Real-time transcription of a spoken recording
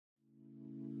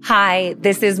Hi,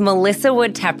 this is Melissa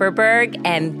Wood Tepperberg,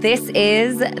 and this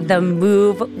is the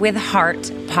Move with Heart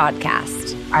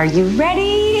podcast. Are you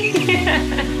ready?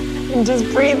 Just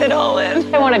breathe it all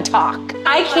in. I want to talk.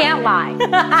 I can't lie.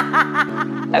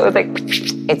 I was like,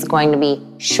 it's going to be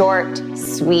short,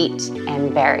 sweet,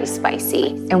 and very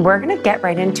spicy. And we're going to get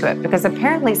right into it because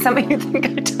apparently some of you think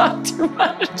I talk too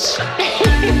much.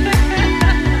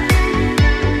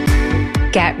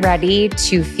 Get ready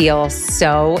to feel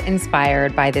so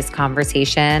inspired by this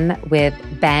conversation with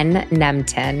Ben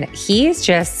Nemtin. He is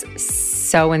just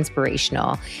so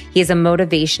inspirational. He is a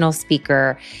motivational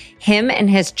speaker. Him and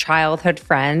his childhood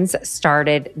friends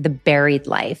started The Buried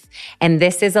Life. And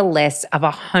this is a list of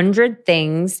 100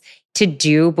 things to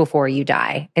do before you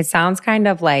die. It sounds kind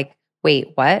of like,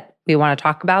 wait, what? We want to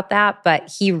talk about that?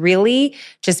 But he really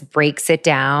just breaks it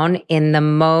down in the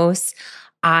most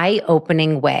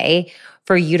eye-opening way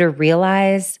for you to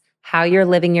realize how you're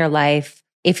living your life,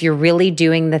 if you're really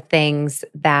doing the things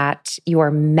that you are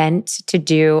meant to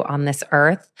do on this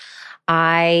earth.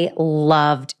 I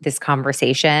loved this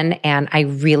conversation and I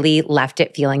really left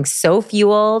it feeling so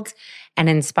fueled and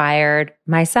inspired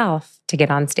myself to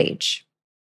get on stage.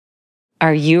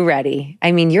 Are you ready?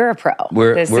 I mean, you're a pro.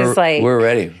 We're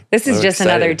ready. This is just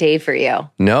another day for you.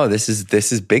 No, this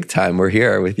is big time. We're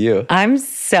here with you. I'm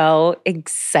so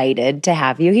excited to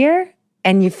have you here.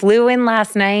 And you flew in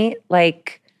last night,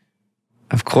 like.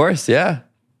 Of course, yeah.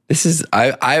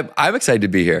 I'm excited to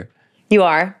be here. You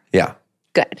are? Yeah.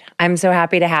 Good. I'm so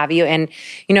happy to have you. And,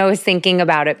 I was thinking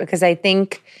about it because I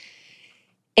think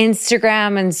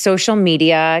Instagram and social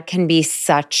media can be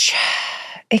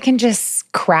it can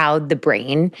just crowd the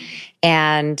brain.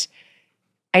 And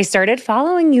I started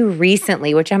following you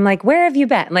recently, which I'm like, where have you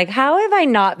been? Like, how have I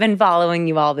not been following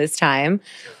you all this time?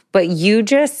 But you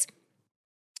just,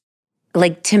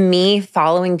 like, to me,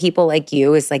 following people like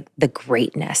you is like the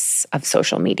greatness of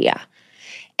social media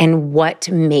and what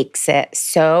makes it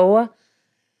so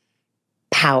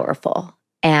powerful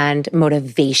and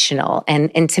motivational.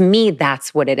 And to me,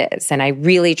 that's what it is. And I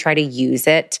really try to use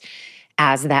it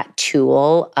as that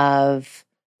tool of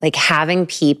like having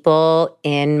people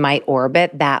in my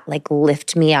orbit that like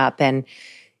lift me up. And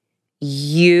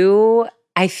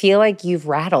I feel like you've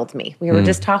rattled me. We were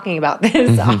just talking about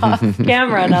this off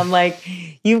camera and I'm like,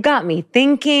 you've got me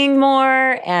thinking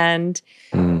more. And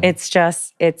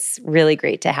it's really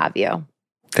great to have you.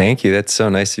 Thank you. That's so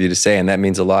nice of you to say. And that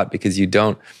means a lot because you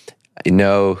don't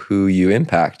know who you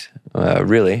impact,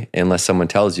 really, unless someone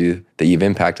tells you that you've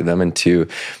impacted them. And to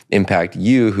impact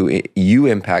you, you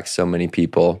impact so many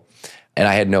people. And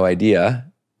I had no idea.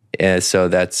 So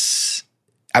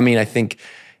I think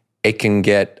it can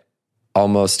get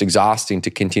almost exhausting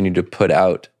to continue to put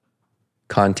out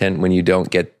content when you don't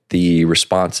get the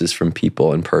responses from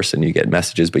people in person. You get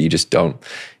messages, but you don't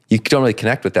really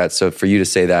connect with that. So for you to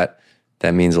say that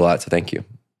means a lot. So thank you.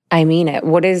 I mean it.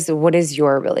 What is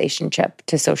your relationship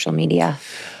to social media?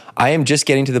 I am just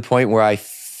getting to the point where I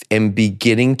am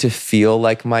beginning to feel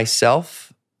like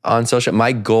myself on social.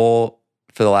 My goal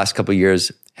for the last couple of years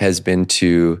has been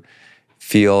to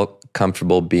feel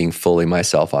comfortable being fully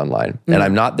myself online. And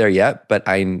I'm not there yet, but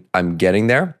I'm getting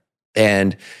there.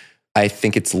 And I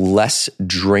think it's less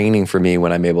draining for me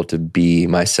when I'm able to be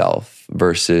myself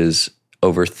versus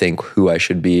overthink who I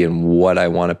should be and what I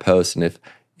want to post. And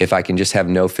if I can just have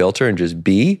no filter and just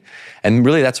be. And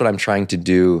really that's what I'm trying to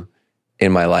do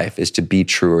in my life, is to be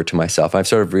truer to myself. I've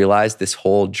sort of realized this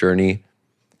whole journey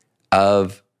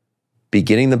of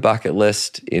beginning the bucket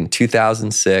list in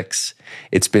 2006,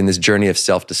 it's been this journey of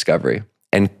self-discovery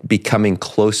and becoming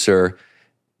closer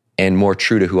and more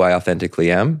true to who I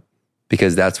authentically am,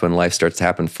 because that's when life starts to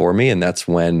happen for me, and that's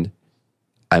when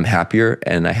I'm happier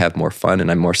and I have more fun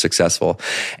and I'm more successful.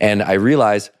 And I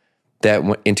realized that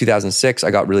in 2006,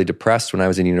 I got really depressed when I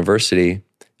was in university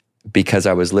because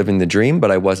I was living the dream,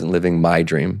 but I wasn't living my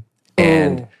dream. Ooh.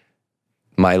 And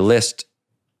my list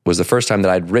was the first time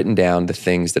that I'd written down the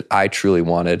things that I truly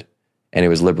wanted, and it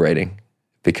was liberating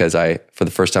because for the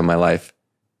first time in my life,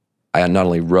 I not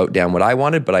only wrote down what I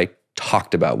wanted, but I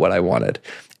talked about what I wanted.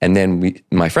 And then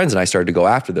my friends and I started to go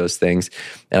after those things,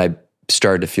 and I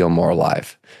started to feel more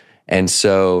alive. And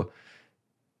so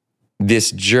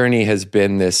this journey has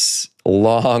been this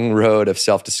long road of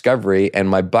self-discovery, and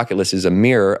my bucket list is a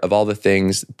mirror of all the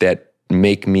things that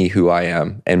make me who I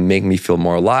am and make me feel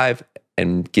more alive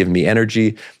and give me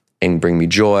energy and bring me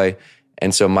joy.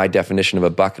 And so my definition of a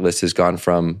bucket list has gone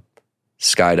from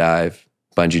skydive,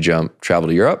 bungee jump, travel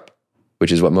to Europe,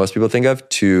 which is what most people think of,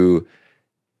 to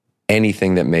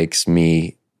anything that makes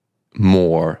me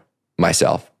more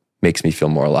myself, makes me feel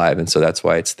more alive. And so that's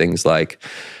why it's things like,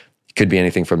 it could be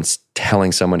anything from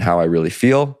telling someone how I really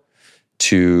feel,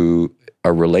 to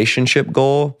a relationship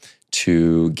goal,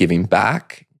 to giving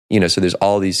back. So there's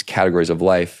all these categories of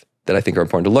life that I think are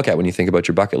important to look at when you think about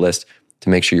your bucket list, to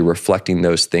make sure you're reflecting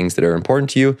those things that are important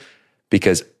to you,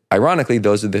 because ironically,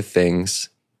 those are the things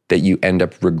that you end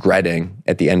up regretting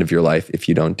at the end of your life if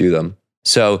you don't do them.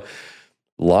 So,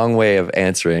 long way of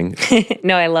answering.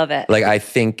 No, I love it. Like, I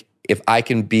think if I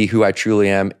can be who I truly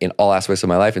am in all aspects of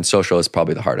my life, and social is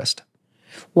probably the hardest.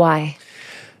 Why?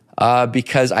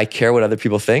 Because I care what other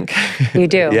people think. You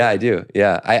do? Yeah, I do.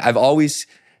 Yeah. I've always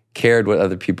cared what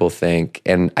other people think.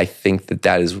 And I think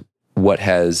that is what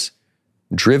has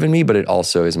driven me, but it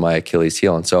also is my Achilles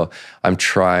heel. And so I'm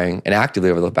trying, and actively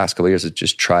over the past couple of years, I've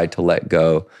just tried to let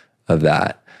go of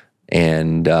that.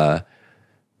 And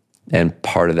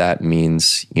part of that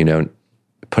means,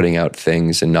 putting out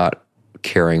things and not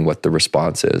caring what the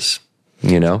response is,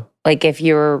 Like if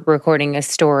you're recording a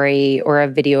story or a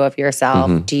video of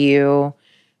yourself, do you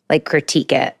like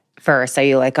critique it first? Are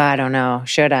you like, oh, I don't know,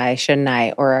 should I, shouldn't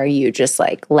I? Or are you just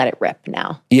like, let it rip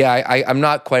now? Yeah, I'm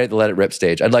not quite at the let it rip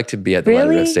stage. I'd like to be at the let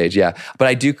it rip stage, yeah. But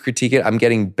I do critique it. I'm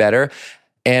getting better.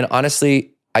 And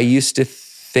honestly, I used to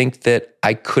think that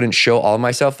I couldn't show all of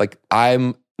myself. Like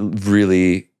I'm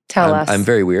really... Tell us. I'm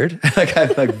very weird. Like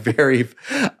I'm like very...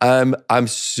 I'm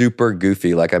super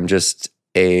goofy. Like I'm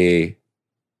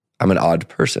an odd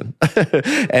person.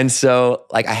 And so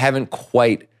like I haven't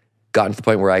quite gotten to the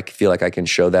point where I feel like I can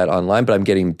show that online, but I'm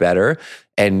getting better.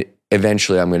 And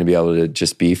eventually I'm going to be able to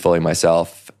just be fully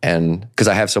myself, and because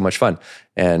I have so much fun.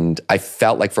 And I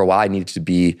felt like for a while I needed to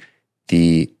be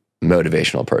the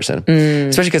motivational person,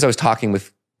 especially because I was talking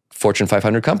with Fortune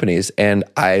 500 companies and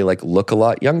I like look a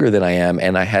lot younger than I am.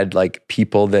 And I had like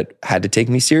people that had to take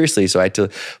me seriously. So I had to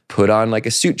put on like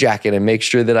a suit jacket and make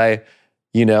sure that I,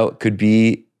 could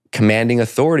be commanding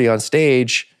authority on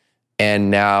stage.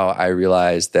 And now I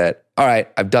realize that, all right,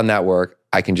 I've done that work.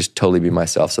 I can just totally be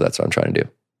myself. So that's what I'm trying to do.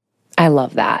 I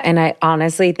love that. And I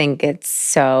honestly think it's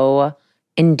so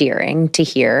endearing to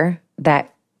hear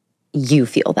that you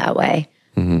feel that way.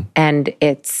 And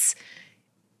it's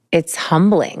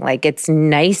humbling. Like it's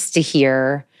nice to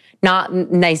hear, not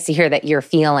nice to hear that you're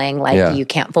feeling like you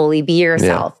can't fully be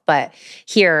yourself, but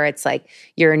here it's like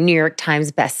you're a New York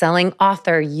Times bestselling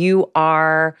author. You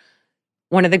are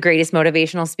one of the greatest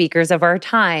motivational speakers of our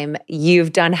time.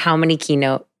 You've done how many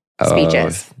keynote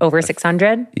speeches? Over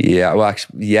 600? Yeah. Well,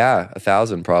 actually,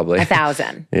 1,000 probably.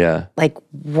 1,000. Yeah. Like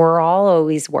we're all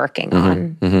always working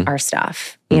on our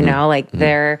stuff,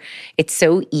 it's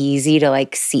so easy to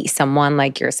like see someone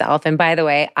like yourself. And by the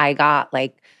way, I got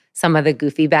like some of the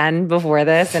goofy Ben before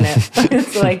this, and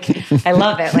it's like, I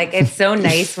love it. Like it's so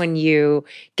nice when you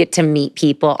get to meet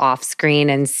people off screen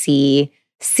and see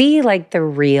like the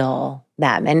real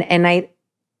them. And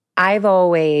I've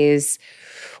always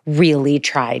really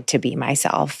tried to be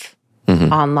myself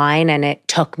online, and it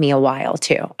took me a while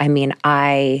too. I mean,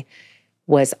 I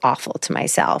was awful to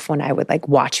myself when I would like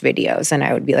watch videos and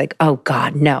I would be like, oh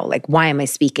God, no, like why am I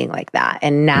speaking like that?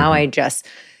 And now I just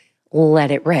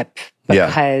let it rip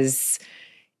because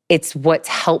it's what's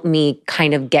helped me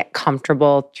kind of get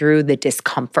comfortable through the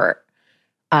discomfort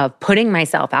of putting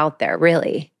myself out there,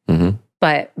 really.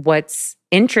 But what's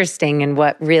interesting and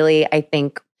what really, I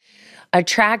think,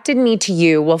 attracted me to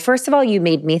you, well, first of all, you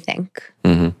made me think.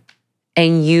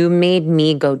 And you made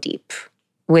me go deep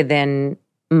within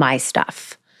my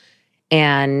stuff.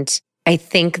 And I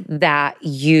think that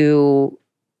I'm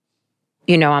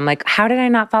like, how did I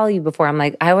not follow you before? I'm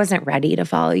like, I wasn't ready to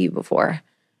follow you before.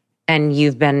 And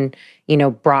you've been,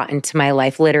 brought into my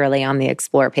life literally on the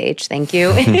Explore page. Thank you,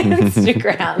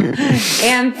 Instagram.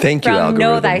 And thank you, from algorithm.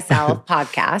 Know Thyself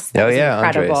podcast. That was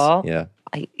incredible. Andres.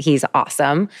 Yeah. He's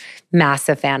awesome.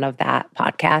 Massive fan of that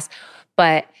podcast.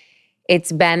 But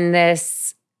it's been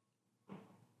this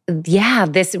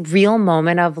real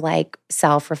moment of like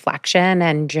self-reflection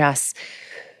and just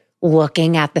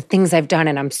looking at the things I've done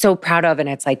and I'm so proud of. And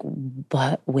it's like,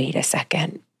 but wait a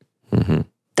second.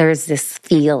 There's this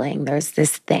feeling, there's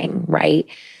this thing, right?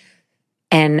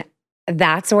 And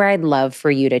that's where I'd love for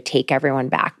you to take everyone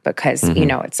back because,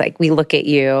 it's like we look at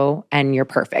you and you're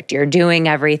perfect. You're doing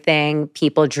everything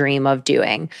people dream of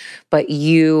doing, but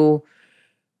you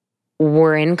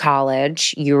were in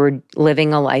college, you were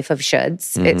living a life of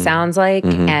shoulds, it sounds like.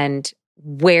 And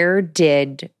where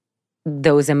did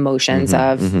those emotions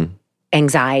of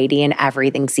anxiety and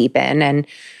everything seep in? And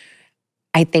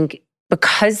I think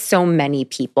because so many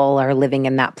people are living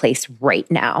in that place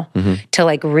right now, to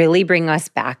like really bring us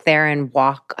back there and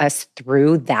walk us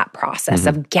through that process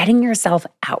of getting yourself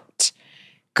out.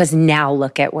 Because now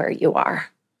look at where you are.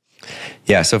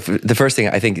 Yeah. So the first thing,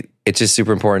 I think it's just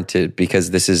super important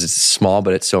because this is small,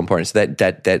 but it's so important. So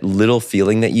that little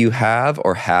feeling that you have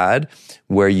or had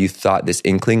where you thought this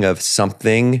inkling of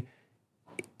something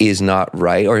is not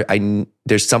right, or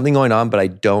there's something going on, but I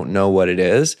don't know what it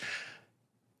is.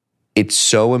 It's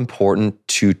so important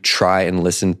to try and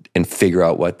listen and figure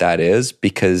out what that is,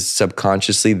 because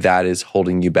subconsciously that is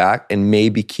holding you back and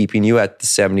maybe keeping you at the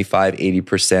 75,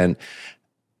 80%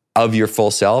 of your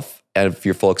full self and of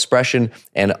your full expression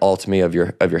and ultimately of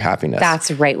your happiness. That's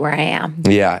right where I am.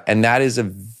 Yeah. And that is a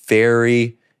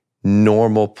very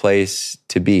normal place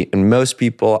to be. And most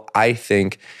people, I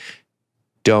think,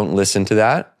 don't listen to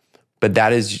that. But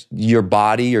that is your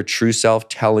body, your true self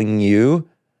telling you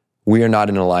we are not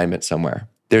in alignment somewhere.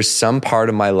 There's some part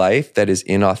of my life that is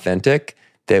inauthentic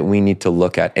that we need to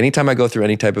look at. Anytime I go through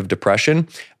any type of depression,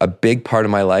 a big part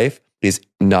of my life is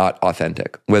not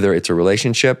authentic, whether it's a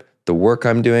relationship, the work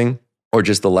I'm doing, or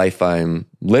just the life I'm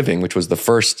living, which was the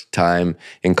first time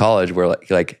in college where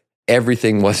like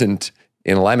everything wasn't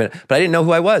in alignment, but I didn't know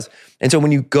who I was. And so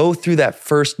when you go through that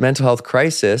first mental health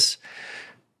crisis,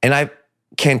 and I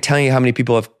can't tell you how many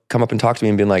people have come up and talked to me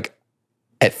and been like,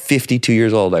 at 52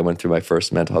 years old, I went through my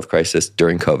first mental health crisis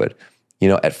during COVID,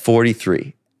 at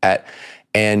 43,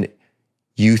 and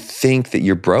you think that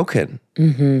you're broken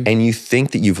and you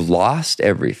think that you've lost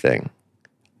everything.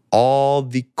 All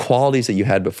the qualities that you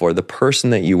had before, the person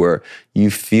that you were,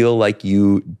 you feel like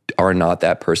you are not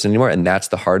that person anymore. And that's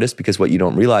the hardest, because what you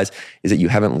don't realize is that you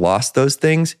haven't lost those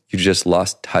things. You just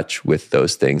lost touch with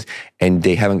those things and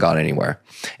they haven't gone anywhere.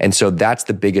 And so that's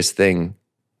the biggest thing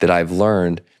that I've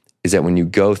learned, is that when you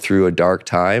go through a dark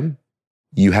time,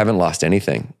 you haven't lost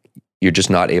anything. You're just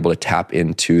not able to tap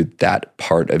into that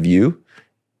part of you,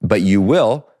 but you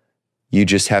will. You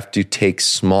just have to take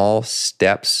small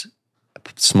steps,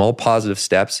 small positive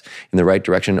steps in the right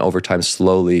direction. Over time,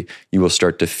 slowly, you will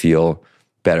start to feel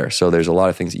better. So there's a lot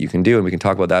of things that you can do, and we can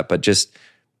talk about that. But just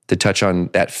to touch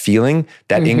on that feeling,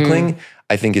 that inkling,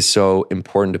 I think is so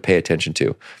important to pay attention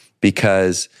to,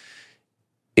 because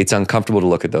it's uncomfortable to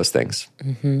look at those things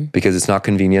because it's not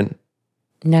convenient.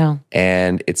 No.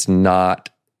 And it's not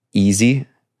easy.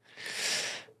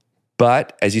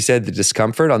 But as you said, the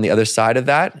discomfort on the other side of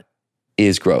that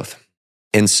is growth.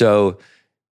 And so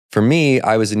for me,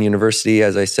 I was in university,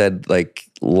 as I said, like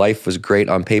life was great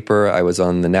on paper. I was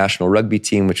on the national rugby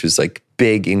team, which was like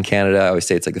big in Canada. I always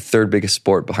say it's like the third biggest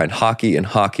sport behind hockey and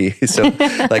hockey. So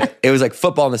like it was like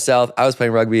football in the South. I was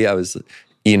playing rugby. I was,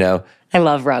 I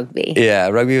love rugby. Yeah,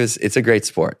 rugby it's a great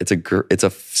sport. It's a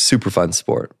super fun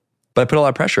sport. But I put a lot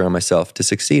of pressure on myself to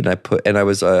succeed. And I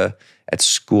was at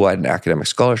school, I had an academic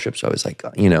scholarship. So I was like,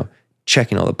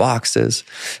 checking all the boxes.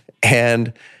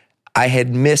 And I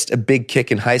had missed a big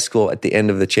kick in high school at the end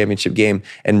of the championship game.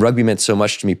 And rugby meant so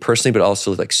much to me personally, but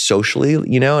also like socially,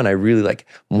 and I really like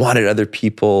wanted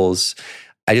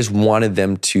I just wanted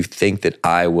them to think that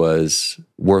I was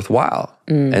worthwhile.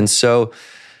 And so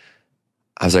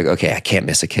I was like, okay, I can't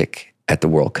miss a kick at the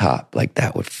World Cup. Like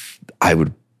I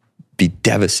would be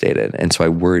devastated. And so I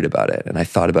worried about it. And I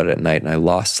thought about it at night, and I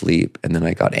lost sleep. And then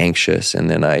I got anxious. And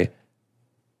then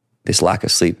this lack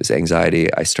of sleep, this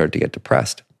anxiety, I started to get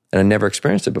depressed. And I never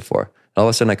experienced it before. And all of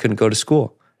a sudden I couldn't go to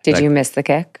school. Did you miss the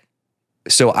kick?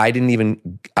 So I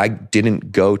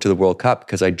didn't go to the World Cup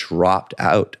because I dropped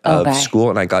out of school,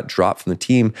 and I got dropped from the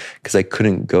team because I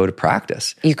couldn't go to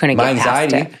practice. You couldn't My get past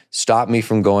anxiety it. stopped me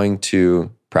from going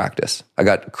to practice. I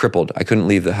got crippled. I couldn't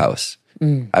leave the house.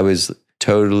 I was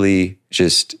totally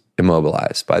just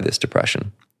immobilized by this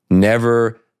depression.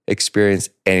 Never experienced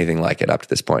anything like it up to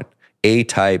this point.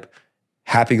 A-type,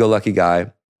 happy-go-lucky guy,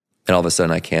 and all of a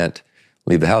sudden I can't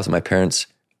leave the house. And my parents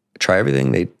try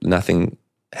everything. Nothing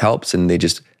helps, and they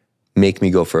just make me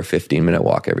go for a 15-minute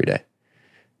walk every day.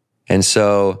 And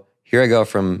so here I go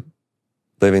from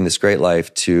living this great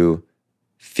life to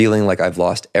feeling like I've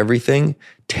lost everything,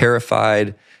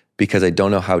 terrified because I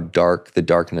don't know how dark the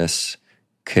darkness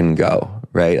can go,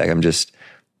 right? Like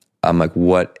I'm like,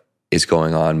 what is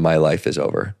going on? My life is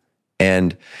over.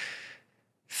 And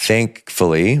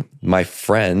thankfully, my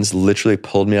friends literally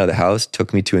pulled me out of the house,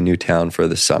 took me to a new town for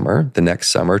the next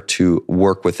summer, to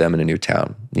work with them in a new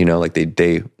town. Like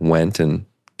they went and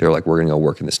they're like, we're going to go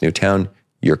work in this new town.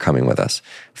 You're coming with us.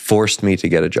 Forced me to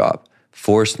get a job.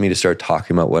 Forced me to start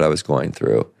talking about what I was going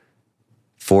through.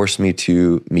 Forced me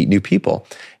to meet new people.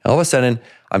 And all of a sudden,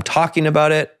 I'm talking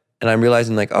about it and I'm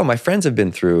realizing like, oh, my friends have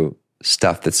been through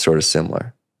stuff that's sort of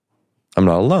similar. I'm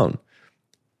not alone.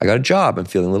 I got a job. I'm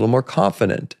feeling a little more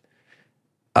confident.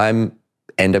 End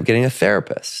up getting a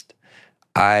therapist.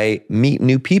 I meet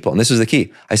new people. And this was the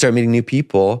key. I started meeting new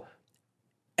people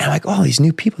And I'm like, oh, these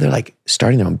new people, they're like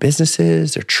starting their own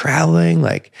businesses, they're traveling.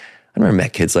 Like, I never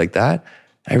met kids like that.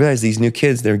 I realized these new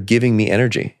kids, they're giving me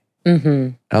energy.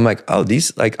 And I'm like, oh,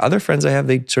 these like other friends I have,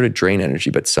 they sort of drain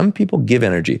energy, but some people give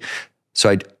energy.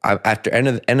 So I after end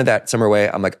of that summer away,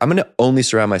 I'm like, I'm going to only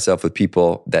surround myself with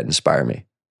people that inspire me.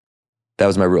 That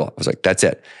was my rule. I was like, that's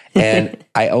it. And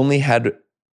I only had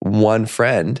one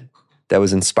friend that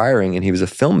was inspiring, and he was a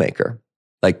filmmaker,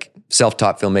 like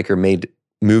self-taught filmmaker, made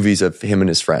movies of him and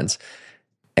his friends.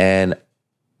 And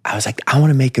I was like, I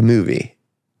want to make a movie.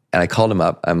 And I called him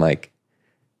up. I'm like,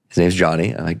 his name's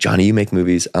Johnny. I'm like, Johnny, you make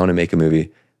movies. I want to make a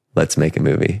movie. Let's make a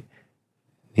movie.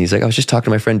 He's like, I was just talking to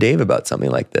my friend Dave about something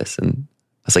like this. And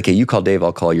I was like, hey, you call Dave,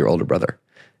 I'll call your older brother,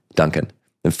 Duncan.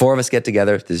 And 4 of us get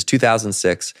together. This is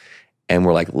 2006. And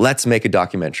we're like, let's make a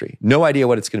documentary. No idea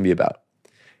what it's going to be about.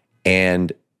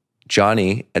 And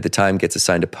Johnny, at the time, gets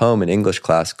assigned a poem in English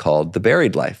class called The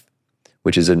Buried Life,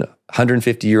 which is a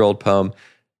 150-year-old poem.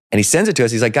 And he sends it to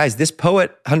us. He's like, guys, this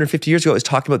poet 150 years ago is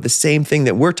talking about the same thing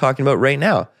that we're talking about right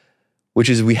now, which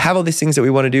is we have all these things that we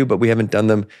want to do, but we haven't done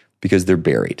them because they're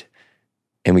buried.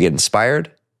 And we get inspired,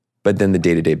 but then the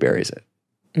day-to-day buries it.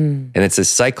 And it's a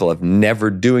cycle of never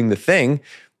doing the thing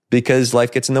because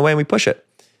life gets in the way and we push it.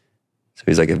 So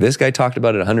he's like, if this guy talked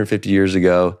about it 150 years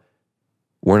ago,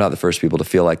 we're not the first people to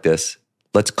feel like this.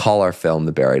 Let's call our film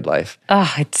The Buried Life.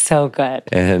 Oh, it's so good.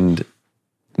 And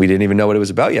we didn't even know what it was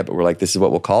about yet, but we're like, this is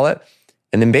what we'll call it.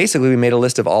 And then basically we made a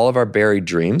list of all of our buried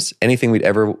dreams, anything we'd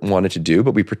ever wanted to do,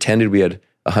 but we pretended we had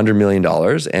 $100 million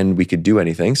and we could do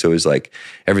anything. So it was like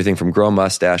everything from grow a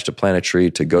mustache to plant a tree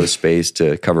to go to space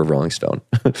to cover Rolling Stone.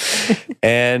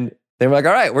 And they were like,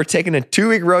 all right, we're taking a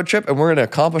 2-week road trip and we're going to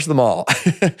accomplish them all.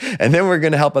 And then we're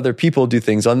going to help other people do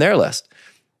things on their list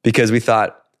because we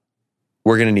thought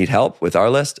we're going to need help with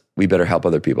our list. We better help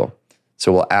other people.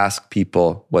 So we'll ask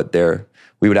people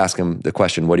we would ask them the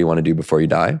question, what do you want to do before you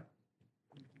die?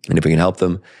 And if we can help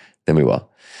them, then we will.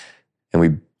 And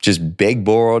we just begged,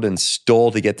 borrowed, and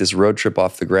stole to get this road trip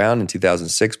off the ground in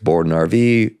 2006, borrowed an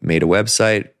RV, made a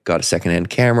website, got a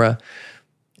secondhand camera.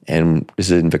 And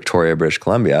this is in Victoria, British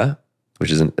Columbia,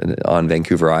 which is on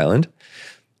Vancouver Island.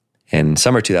 And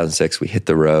summer 2006, we hit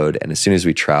the road. And as soon as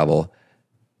we travel,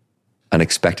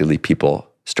 unexpectedly, people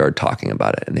started talking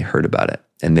about it and they heard about it.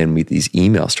 And then these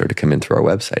emails started to come in through our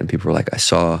website. And people were like, I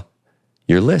saw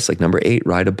your list, like number 8,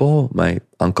 ride a bull. My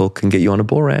uncle can get you on a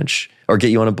bull ranch or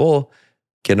get you on a bull.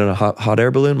 Get on a hot air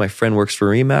balloon. My friend works for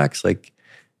Remax. Like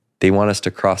they want us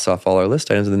to cross off all our list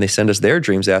items and then they send us their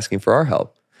dreams asking for our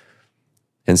help.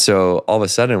 And so all of a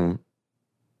sudden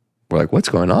we're like, what's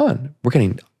going on? We're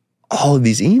getting all of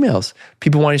these emails.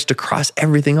 People wanting us to cross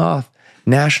everything off.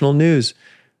 National news.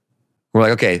 We're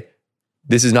like, okay,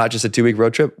 this is not just a 2-week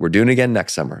road trip. We're doing it again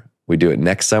next summer. We do it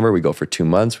next summer. We go for 2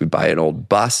 months. We buy an old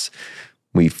bus.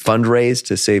 We fundraise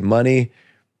to save money.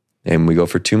 And we go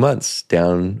for 2 months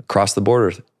down across the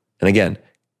border. And again,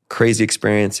 crazy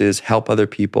experiences, help other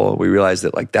people. We realize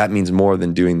that like that means more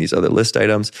than doing these other list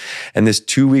items. And this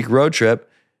 2-week road trip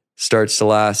starts to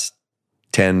last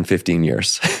 10, 15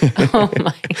 years. Oh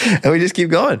my. And we just keep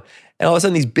going. And all of a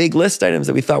sudden these big list items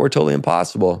that we thought were totally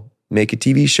impossible, make a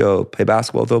TV show, play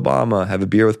basketball with Obama, have a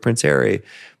beer with Prince Harry,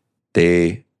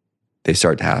 they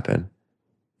start to happen.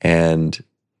 And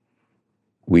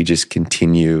we just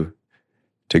continue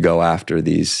to go after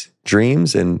these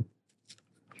dreams and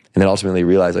then ultimately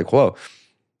realize like, whoa,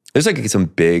 there's like some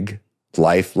big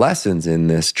life lessons in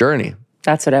this journey.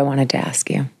 That's what I wanted to ask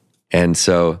you. And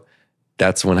so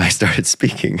that's when I started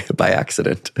speaking by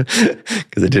accident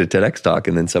because I did a TEDx talk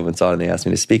and then someone saw it and they asked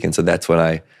me to speak. And so that's when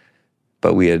it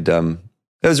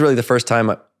was really the first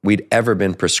time we'd ever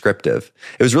been prescriptive.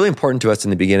 It was really important to us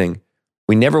in the beginning.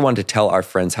 We never wanted to tell our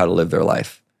friends how to live their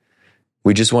life.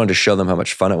 We just wanted to show them how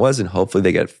much fun it was and hopefully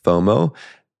they get FOMO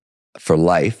for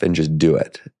life and just do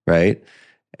it, right?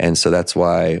 And so that's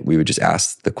why we would just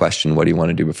ask the question, what do you want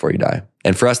to do before you die?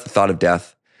 And for us, the thought of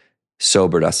death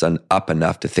sobered us up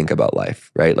enough to think about life,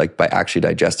 right? Like by actually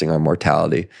digesting our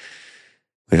mortality,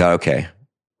 we thought, okay,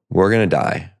 we're going to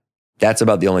die. That's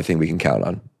about the only thing we can count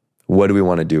on. What do we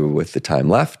want to do with the time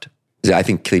left? I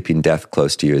think keeping death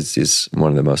close to you is one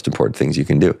of the most important things you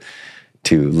can do.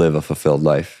 To live a fulfilled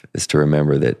life is to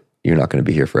remember that you're not going to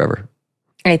be here forever.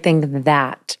 I think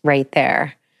that right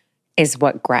there is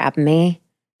what grabbed me.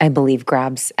 I believe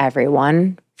grabs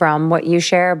everyone from what you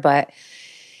share, but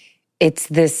it's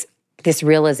this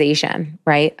realization,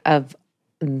 right, of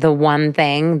the one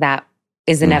thing that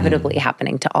is inevitably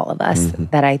happening to all of us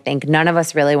that I think none of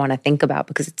us really want to think about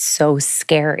because it's so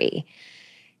scary.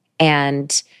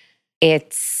 And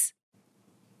it's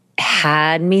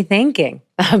had me thinking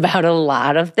about a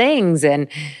lot of things. And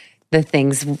the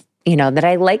things, that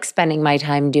I like spending my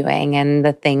time doing and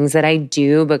the things that I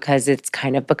do because it's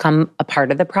kind of become a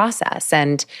part of the process.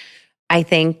 And I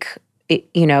think,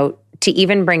 to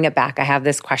even bring it back, I have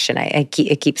this question. It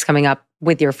keeps coming up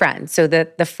with your friends. So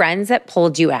the friends that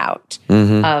pulled you out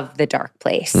of the dark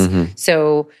place.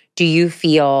 So do you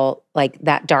feel like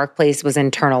that dark place was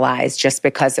internalized just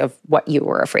because of what you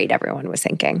were afraid everyone was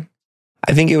thinking?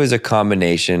 I think it was a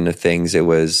combination of things.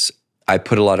 I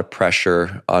put a lot of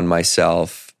pressure on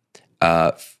myself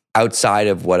outside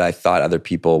of what I thought other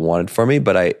people wanted for me.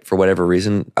 But for whatever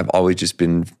reason, I've always just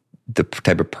been the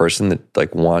type of person that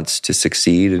like wants to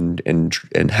succeed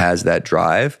and has that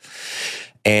drive.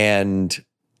 And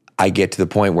I get to the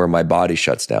point where my body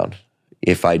shuts down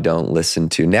if I don't listen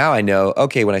to. Now I know,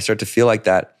 okay, when I start to feel like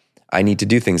that, I need to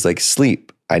do things like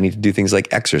sleep. I need to do things like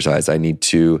exercise. I need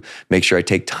to make sure I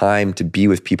take time to be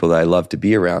with people that I love to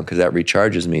be around because that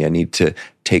recharges me. I need to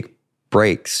take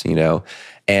breaks,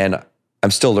 and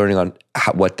I'm still learning on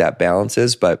what that balance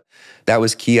is, but that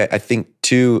was key. I think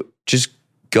too, just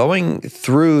going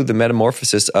through the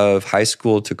metamorphosis of high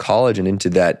school to college and into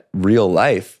that real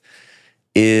life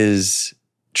is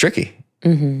tricky.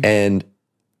 And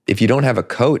if you don't have a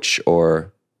coach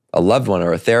or a loved one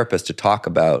or a therapist to talk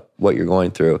about what you're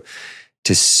going through,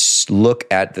 to look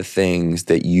at the things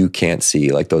that you can't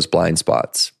see, like those blind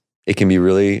spots, it can be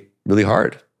really, really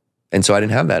hard. And so I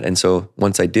didn't have that. And so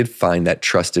once I did find that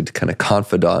trusted kind of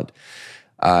confidant,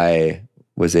 I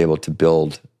was able to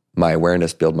build my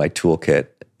awareness, build my toolkit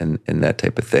and that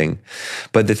type of thing.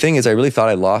 But the thing is, I really thought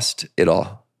I lost it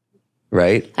all,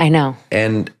 right? I know.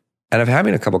 And I'm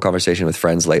having a couple conversations with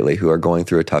friends lately who are going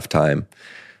through a tough time.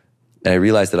 And I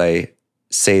realized that I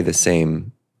say the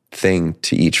same thing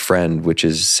to each friend, which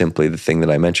is simply the thing that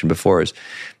I mentioned before, is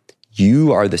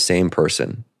you are the same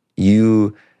person.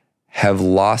 You have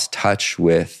lost touch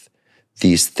with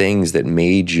these things that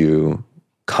made you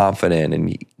confident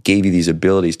and gave you these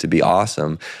abilities to be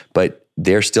awesome, but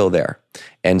they're still there.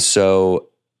 And so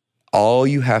all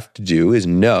you have to do is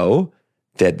know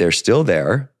that they're still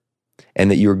there and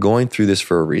that you're going through this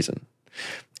for a reason.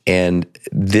 And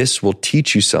this will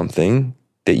teach you something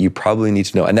that you probably need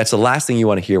to know. And that's the last thing you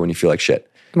want to hear when you feel like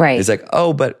shit. Right. It's like,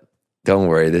 oh, but don't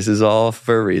worry, this is all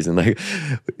for a reason. Like,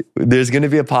 there's going to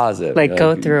be a positive. Like,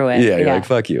 go through it. Yeah, you're like,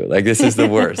 fuck you. Like, this is the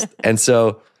worst. And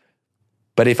so,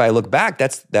 but if I look back,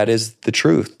 that is the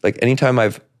truth. Like, anytime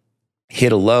I've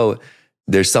hit a low,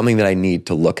 there's something that I need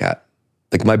to look at.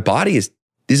 Like, my body this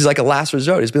is like a last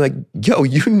resort. It's been like, yo,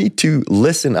 you need to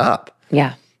listen up.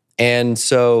 Yeah. And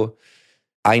so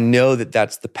I know that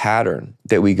that's the pattern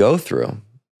that we go through.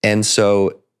 And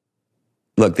so,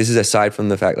 look, this is aside from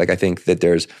the fact, like, I think that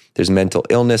there's mental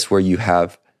illness where you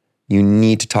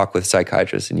need to talk with a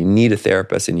psychiatrist and you need a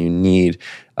therapist and you need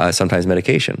sometimes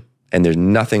medication. And there's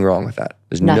nothing wrong with that.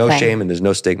 There's no shame and there's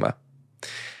no stigma.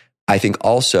 I think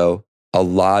also a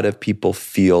lot of people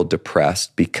feel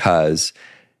depressed because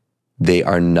they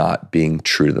are not being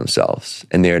true to themselves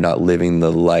and they are not living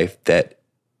the life that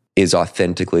is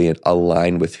authentically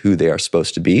aligned with who they are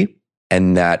supposed to be.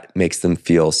 And that makes them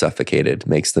feel suffocated,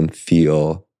 makes them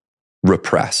feel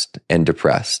repressed and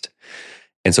depressed.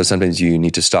 And so sometimes you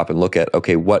need to stop and look at,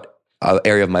 okay, what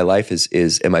area of my life is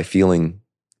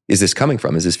this coming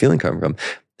from? Is this feeling coming from?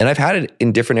 And I've had it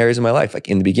in different areas of my life. Like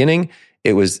in the beginning,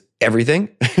 it was everything,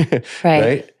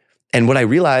 right? And what I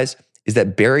realized is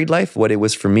that buried life, what it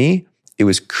was for me, it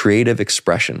was creative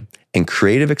expression. And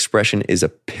creative expression is a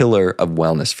pillar of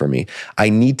wellness for me. I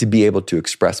need to be able to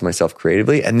express myself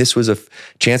creatively. And this was a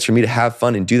chance for me to have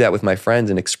fun and do that with my friends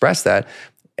and express that.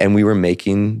 And we were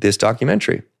making this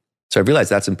documentary. So I realized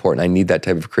that's important. I need that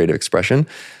type of creative expression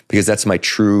because that's my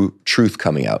true truth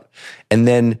coming out. And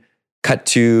then cut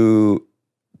to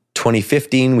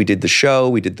 2015, we did the show,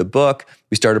 we did the book,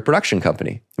 we started a production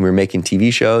company and we were making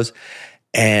TV shows.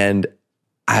 And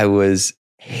I was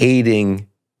hating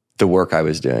the work I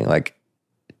was doing, like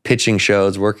pitching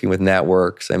shows, working with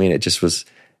networks. I mean, it just was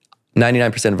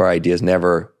 99% of our ideas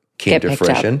never came to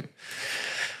fruition.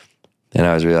 And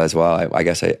I was realized, wow, I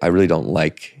guess I really don't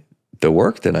like the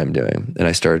work that I'm doing. And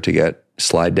I started to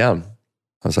slide down.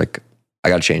 I was like, I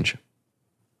got to change.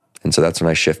 And so that's when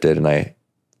I shifted and I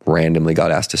randomly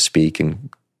got asked to speak and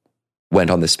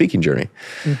went on this speaking journey.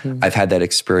 Mm-hmm. I've had that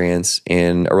experience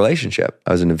in a relationship.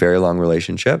 I was in a very long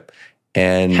relationship.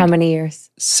 And how many years?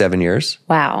 7 years.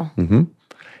 Wow. Mm-hmm.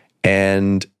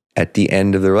 And at the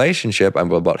end of the relationship,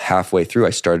 I'm about halfway through, I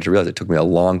started to realize it took me a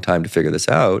long time to figure this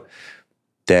out,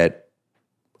 that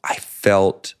I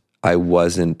felt I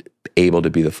wasn't able to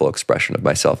be the full expression of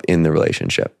myself in the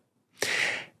relationship.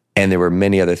 And there were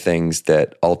many other things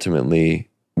that ultimately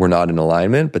were not in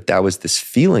alignment, but that was this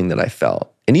feeling that I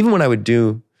felt. And even when I would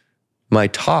do my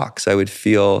talks, I would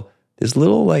feel this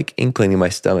little like inkling in my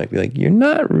stomach, be like, you're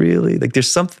not really, like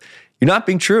there's something, you're not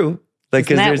being true. Like,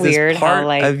 because there's this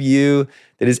part of you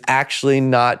that is actually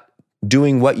not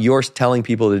doing what you're telling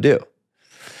people to do.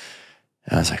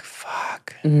 And I was like,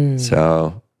 fuck.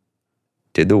 So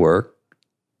did the work.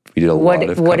 We did a lot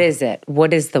of... What is it?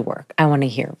 What is the work? I want to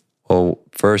hear. Well,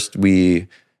 first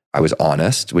I was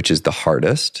honest, which is the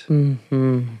hardest.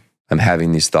 I'm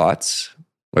having these thoughts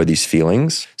or these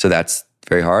feelings. So that's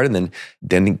very hard. And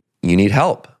then you need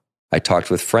help. I talked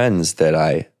with friends that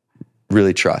I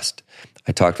really trust.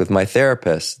 I talked with my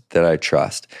therapist that I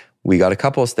trust. We got a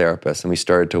couples therapist and we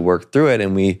started to work through it.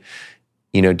 And we,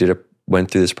 went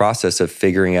through this process of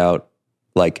figuring out,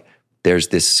 like, there's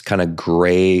this kind of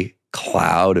gray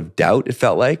cloud of doubt, it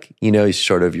felt like.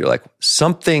 You're like,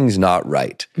 something's not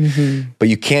right. But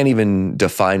you can't even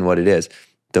define what it is.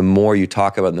 The more you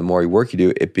talk about it and the more work you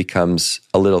do, it becomes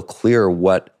a little clearer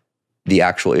what the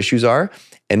actual issues are.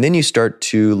 And then you start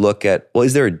to look at, well,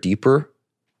 is there a deeper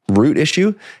root issue?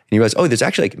 And you realize, oh, there's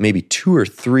actually like maybe 2 or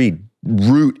 3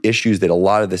 root issues that a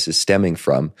lot of this is stemming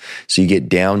from. So you get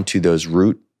down to those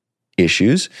root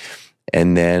issues.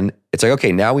 And then it's like,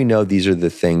 okay, now we know these are the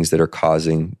things that are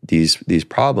causing these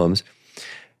problems.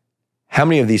 How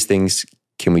many of these things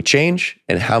can we change?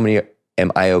 And how many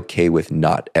am I okay with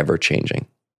not ever changing?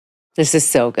 This is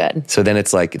so good. So then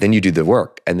it's like, then you do the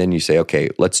work and then you say, okay,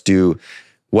 let's do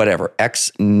whatever,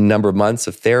 X number of months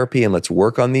of therapy and let's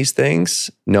work on these things,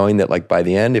 knowing that like by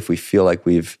the end, if we feel like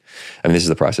this is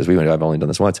the process, I've only done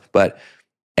this once,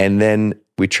 and then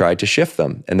we tried to shift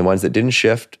them. And the ones that didn't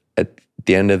shift, at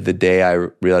the end of the day, I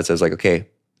realized I was like, okay,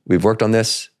 we've worked on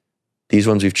this. These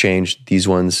ones we've changed. These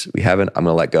ones we haven't. I'm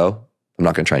going to let go. I'm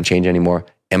not going to try and change anymore.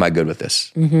 Am I good with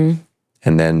this? And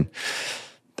then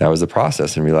that was the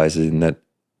process, and realizing that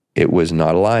it was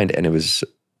not aligned and it was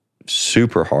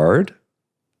super hard.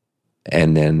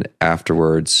 And then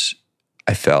afterwards,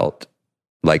 I felt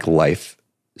like life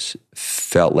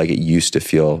felt like it used to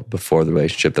feel before the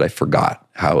relationship, that I forgot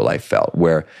how life felt,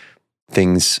 where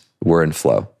things were in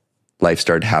flow. Life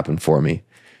started to happen for me.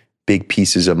 Big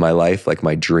pieces of my life, like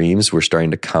my dreams, were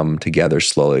starting to come together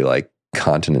slowly, like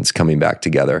continents coming back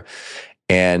together.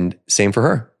 And same for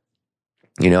her.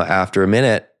 After a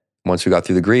minute, once we got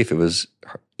through the grief, it was,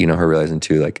 her realizing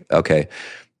too, like, okay,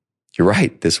 you're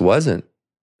right. This wasn't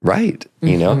right,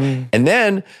 And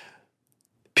then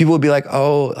people would be like,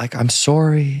 oh, like, I'm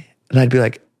sorry. And I'd be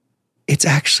like, it's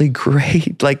actually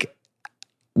great. Like,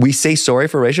 we say sorry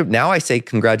for a relationship. Now I say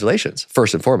congratulations,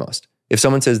 first and foremost. If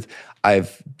someone says,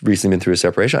 I've recently been through a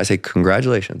separation, I say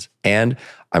congratulations. And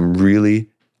I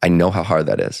know how hard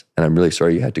that is. And I'm really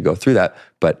sorry you had to go through that,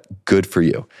 but good for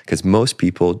you. Because most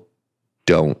people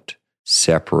don't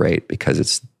separate because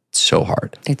it's so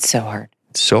hard. It's so hard.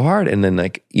 It's so hard. And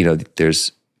then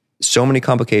there's so many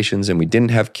complications, and we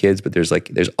didn't have kids, but there's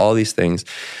all these things.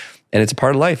 And it's a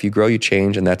part of life. You grow, you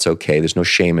change, and that's okay. There's no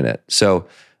shame in it. So,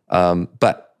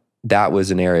 but that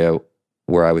was an area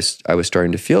where I was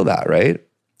starting to feel that, right?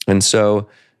 And so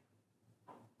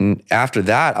after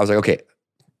that, I was like, okay,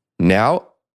 now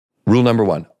rule number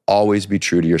 1, always be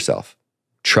true to yourself.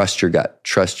 Trust your gut,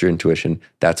 trust your intuition.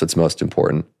 That's what's most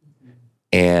important.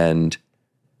 And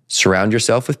surround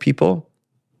yourself with people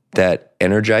that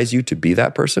energize you to be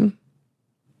that person.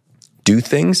 Do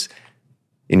things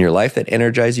in your life that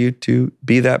energize you to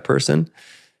be that person.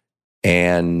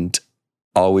 And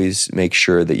always make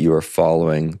sure that you are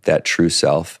following that true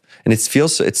self. And it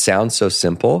sounds so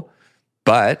simple,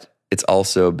 but it's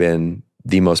also been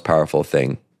the most powerful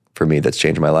thing for me that's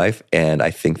changed my life. And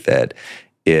I think that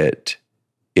it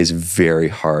is very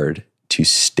hard to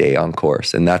stay on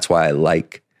course. And that's why I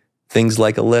like things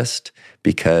like a list,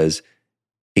 because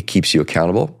it keeps you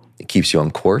accountable. It keeps you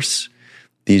on course.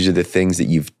 These are the things that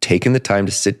you've taken the time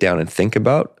to sit down and think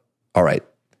about. All right,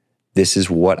 this is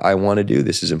what I want to do.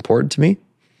 This is important to me.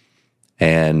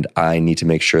 And I need to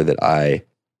make sure that I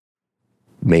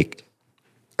make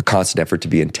a constant effort to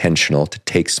be intentional, to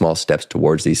take small steps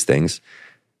towards these things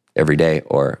every day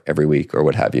or every week or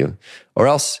what have you. Or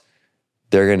else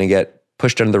they're going to get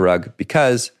pushed under the rug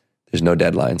because there's no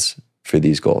deadlines for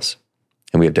these goals.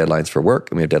 And we have deadlines for work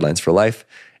and we have deadlines for life.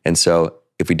 And so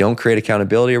if we don't create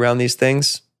accountability around these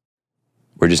things,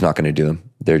 we're just not going to do them.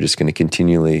 They're just going to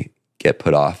continually get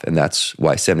put off. And that's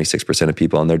why 76% of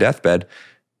people on their deathbed,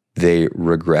 they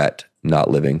regret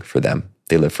not living for them.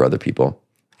 They live for other people.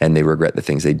 And they regret the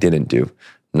things they didn't do,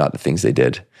 not the things they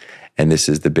did. And this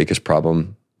is the biggest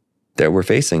problem that we're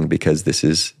facing, because this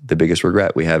is the biggest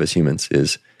regret we have as humans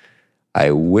is,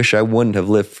 I wish I wouldn't have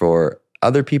lived for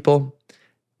other people,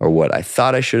 or what I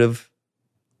thought I should have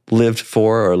lived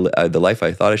for, or the life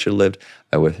I thought I should have lived.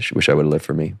 I wish I would have lived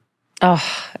for me. Oh,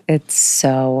 it's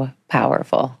so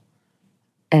powerful.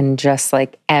 And just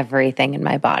like everything in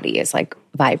my body is like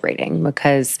vibrating,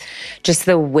 because just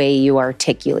the way you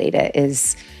articulate it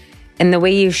is, and the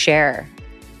way you share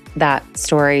that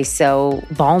story so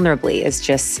vulnerably is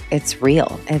just, it's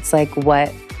real. It's like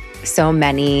what so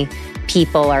many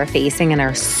people are facing and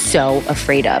are so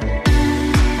afraid of.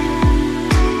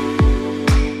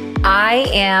 I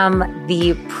am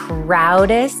the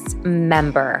proudest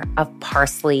member of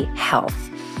Parsley Health.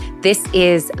 This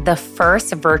is the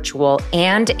first virtual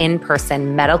and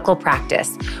in-person medical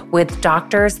practice with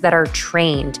doctors that are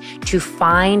trained to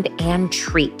find and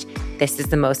treat, this is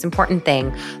the most important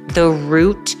thing, the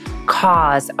root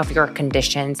cause of your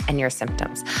conditions and your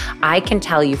symptoms. I can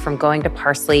tell you from going to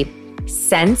Parsley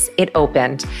since it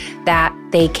opened that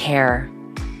they care.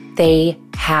 They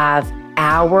have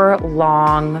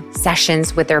hour-long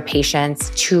sessions with their patients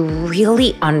to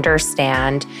really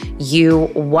understand you,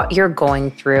 what you're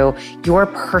going through, your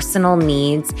personal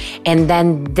needs, and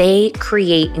then they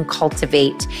create and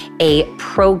cultivate a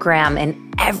program and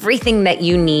everything that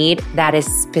you need that is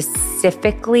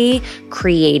specifically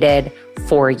created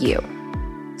for you.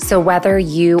 So whether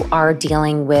you are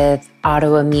dealing with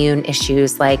autoimmune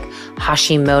issues like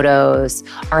Hashimoto's,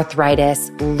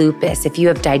 arthritis, lupus, if you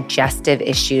have digestive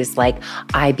issues like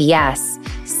IBS,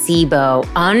 SIBO,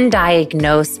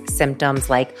 undiagnosed symptoms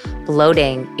like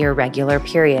bloating, irregular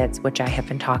periods, which I have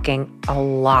been talking a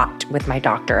lot with my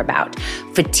doctor about,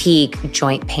 fatigue,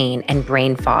 joint pain, and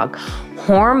brain fog,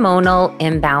 hormonal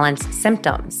imbalance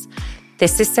symptoms.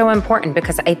 This is so important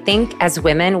because I think as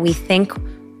women, we think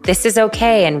this is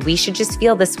okay and we should just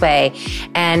feel this way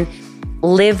and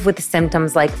live with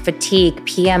symptoms like fatigue,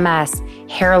 PMS,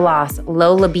 hair loss,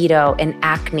 low libido, and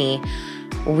acne.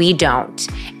 We don't.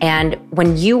 And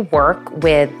when you work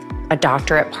with a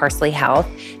doctor at Parsley Health,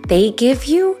 they give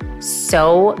you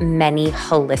so many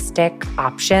holistic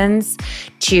options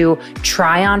to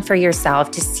try on for yourself,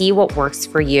 to see what works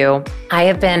for you. I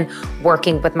have been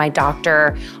working with my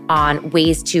doctor on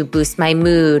ways to boost my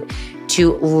mood,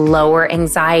 to lower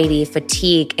anxiety,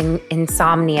 fatigue, and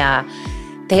insomnia.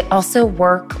 They also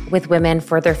work with women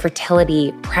for their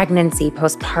fertility, pregnancy,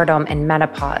 postpartum, and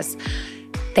menopause.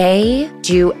 They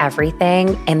do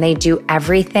everything, and they do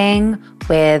everything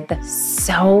with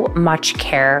so much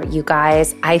care, you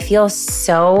guys. I feel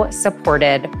so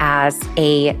supported as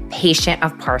a patient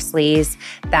of Parsley's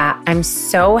that I'm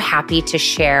so happy to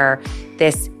share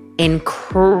this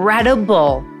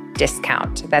incredible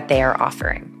discount that they are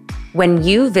offering. When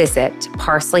you visit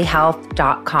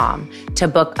parsleyhealth.com to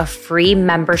book a free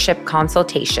membership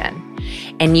consultation,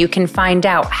 and you can find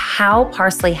out how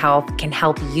Parsley Health can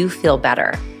help you feel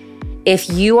better. If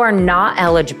you are not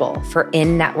eligible for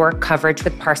in-network coverage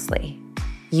with Parsley,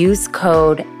 use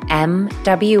code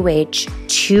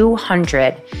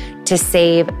MWH200 to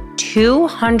save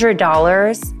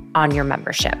 $200 on your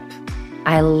membership.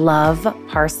 I love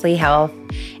Parsley Health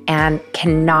and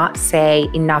cannot say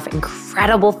enough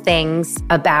incredible things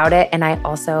about it. And I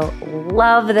also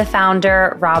love the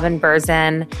founder, Robin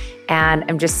Berzin, and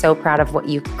I'm just so proud of what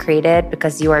you created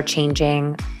because you are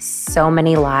changing so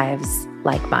many lives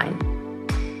like mine.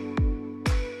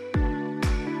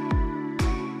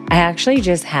 I actually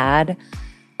just had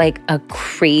like a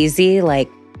crazy like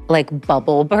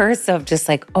bubble burst of just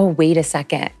like, oh, wait a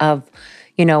second, of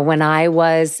when I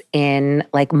was in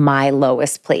like my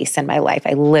lowest place in my life,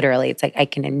 I literally, it's like I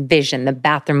can envision the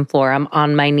bathroom floor. I'm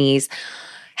on my knees,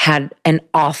 had an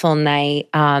awful night.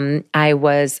 I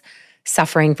was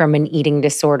suffering from an eating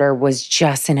disorder, was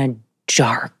just in a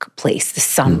dark place. The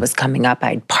sun was coming up.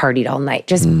 I'd partied all night,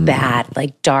 just bad,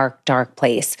 like dark, dark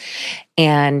place.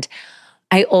 And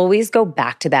I always go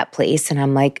back to that place and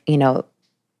I'm like,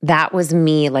 that was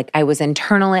me. Like I was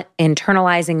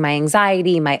internalizing my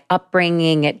anxiety, my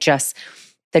upbringing.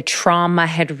 The trauma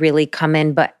had really come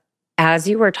in. But as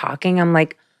you were talking, I'm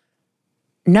like,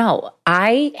 no,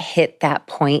 I hit that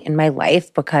point in my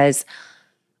life because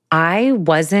I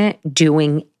wasn't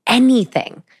doing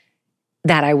anything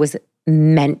that I was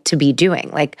meant to be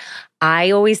doing. Like I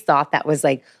always thought that was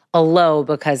like a low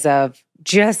because of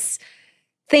just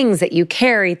things that you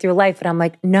carry through life. But I'm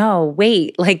like, no,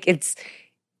 wait, like it's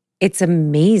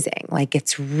amazing. Like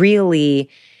it's really,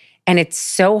 and it's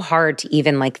so hard to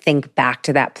even like think back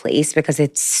to that place because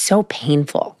it's so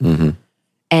painful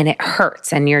and it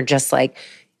hurts. And you're just like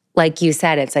you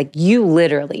said, it's like, you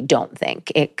literally don't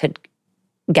think it could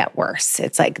get worse.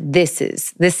 It's like, this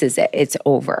is it. It's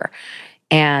over.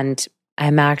 And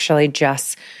I'm actually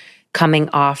just coming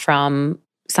off from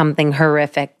something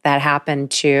horrific that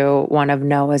happened to one of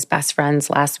Noah's best friends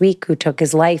last week who took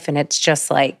his life. And it's just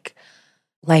like,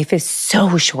 life is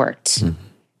so short.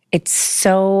 It's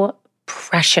so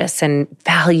precious and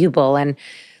valuable. And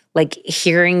like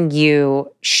hearing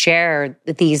you share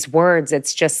these words,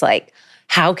 it's just like,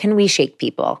 how can we shake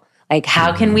people? Like,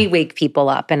 how can we wake people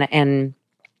up? And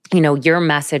your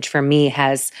message for me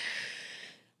has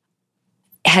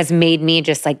made me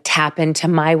just like tap into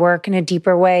my work in a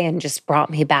deeper way and just brought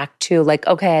me back to like,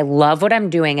 okay, I love what I'm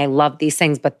doing. I love these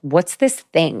things, but what's this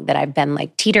thing that I've been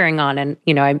like teetering on? And,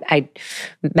 I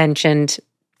mentioned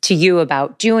to you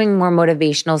about doing more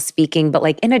motivational speaking, but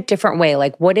like in a different way,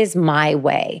 like what is my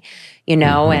way,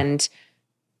 and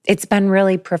it's been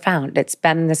really profound. It's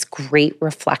been this great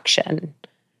reflection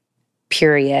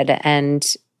period.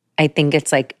 And I think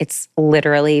it's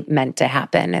literally meant to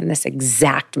happen in this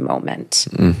exact moment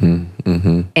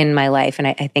in my life. And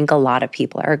I think a lot of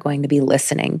people are going to be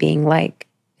listening, being like,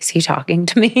 is he talking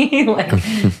to me? Like,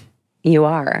 you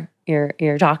are.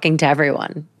 You're talking to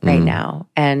everyone right now.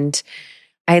 And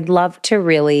I'd love to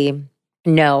really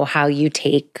know how you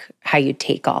take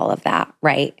all of that,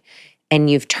 right? And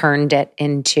you've turned it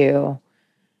into,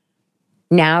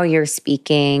 now you're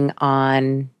speaking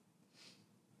on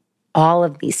all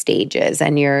of these stages,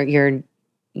 and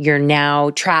you're now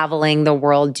traveling the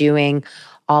world doing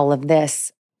all of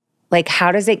this. Like,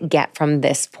 how does it get from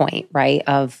this point, right?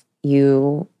 Of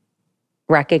you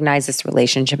recognize this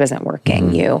relationship isn't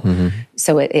working,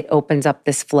 so it opens up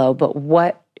this flow. But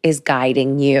what is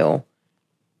guiding you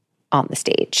on the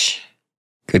stage?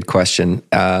 Good question.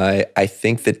 I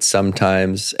think that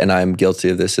sometimes, and I'm guilty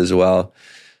of this as well,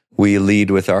 we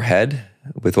lead with our head,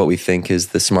 with what we think is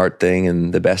the smart thing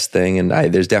and the best thing. And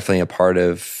there's definitely a part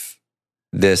of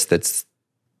this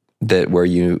where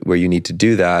you need to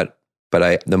do that.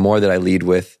 But the more that I lead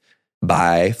with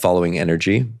by following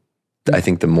energy, I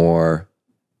think the more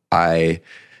I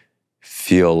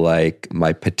feel like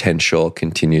my potential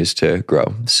continues to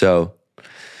grow. So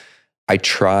I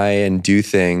try and do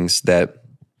things that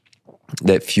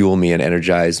fuel me and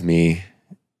energize me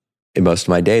in most of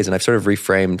my days. And I've tried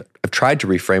to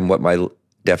reframe what my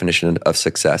definition of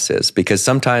success is, because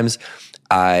sometimes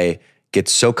I get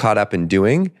so caught up in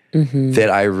doing that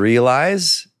I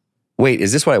realize, wait,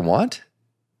 is this what I want?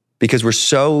 Because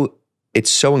it's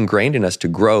so ingrained in us to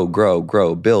grow, build,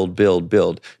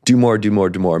 do more,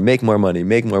 make more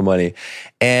money.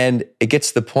 And it gets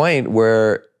to the point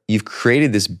where you've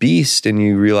created this beast and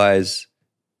you realize,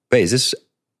 wait, is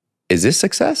this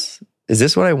success? Is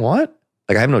this what I want?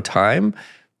 Like, I have no time.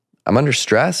 I'm under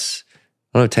stress.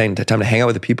 I don't have time to hang out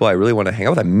with the people I really want to hang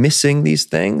out with. I'm missing these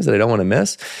things that I don't want to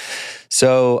miss.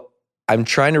 So I'm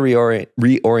trying to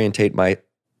reorientate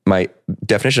my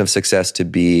definition of success to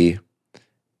be,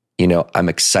 I'm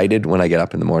excited when I get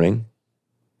up in the morning.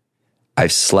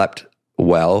 I've slept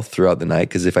well throughout the night,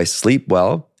 because if I sleep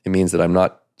well, it means that I'm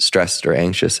not stressed or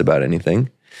anxious about anything.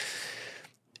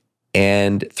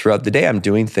 And throughout the day, I'm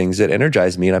doing things that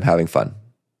energize me and I'm having fun.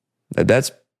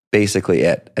 That's basically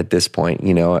it at this point.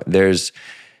 I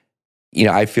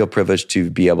feel privileged to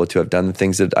be able to have done the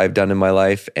things that I've done in my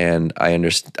life. And I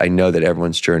know that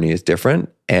everyone's journey is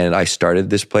different. And I started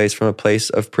this place from a place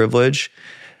of privilege.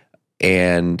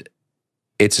 And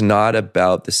it's not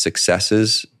about the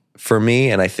successes for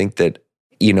me. And I think that,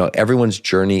 everyone's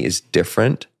journey is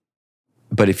different.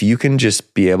 But if you can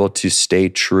just be able to stay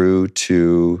true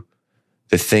to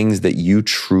the things that you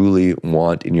truly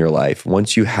want in your life,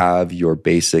 once you have your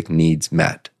basic needs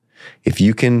met, if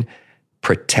you can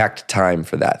protect time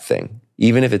for that thing,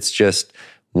 even if it's just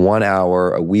 1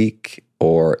 hour a week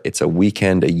or it's a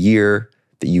weekend a year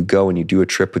that you go and you do a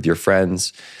trip with your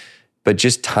friends, but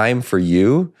just time for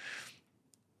you,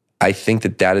 I think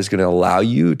that is going to allow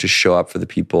you to show up for the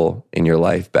people in your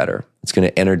life better. It's going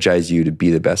to energize you to be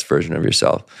the best version of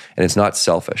yourself. And it's not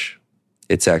selfish.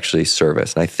 It's actually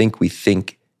service. And I think we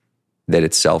think that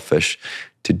it's selfish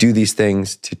to do these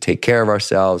things, to take care of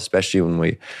ourselves, especially when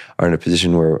we are in a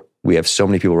position where we have so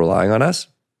many people relying on us.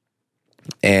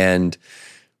 And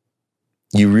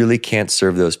you really can't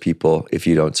serve those people if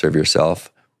you don't serve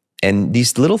yourself. And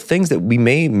these little things that we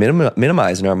may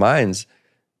minimize in our minds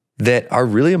that are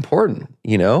really important,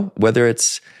 whether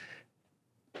it's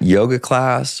yoga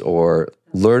class or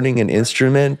learning an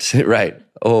instrument, right?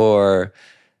 Or,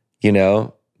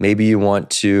 maybe you want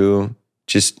to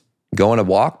just go on a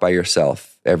walk by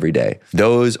yourself every day.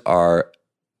 Those are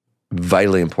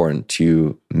vitally important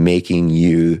to making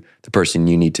you the person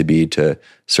you need to be to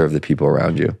serve the people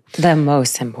around you. The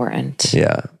most important.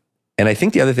 Yeah. And I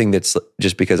think the other thing that's,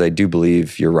 just because I do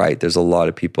believe you're right, there's a lot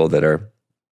of people that are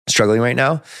struggling right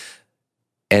now.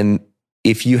 And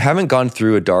if you haven't gone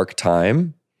through a dark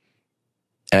time,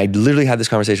 and I literally had this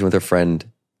conversation with a friend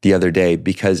the other day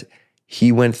because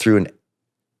he went through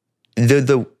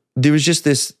there was just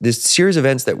this series of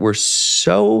events that were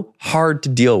so hard to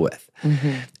deal with.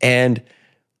 And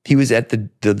he was at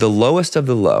the lowest of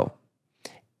the low.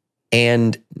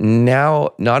 And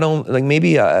now, not only, like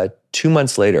maybe 2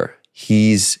 months later,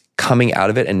 he's coming out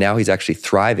of it, and now he's actually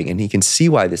thriving, and he can see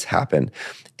why this happened.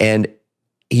 And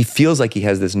he feels like he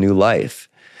has this new life.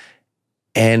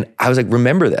 And I was like,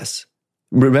 remember this,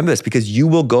 because you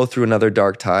will go through another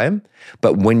dark time.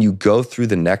 But when you go through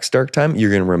the next dark time, you're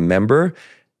going to remember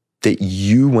that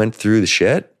you went through the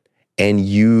shit and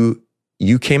you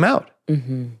came out.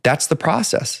 That's the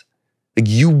process. Like,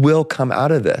 you will come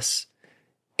out of this.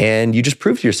 And you just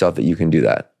prove to yourself that you can do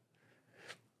that.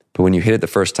 But when you hit it the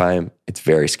first time, it's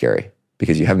very scary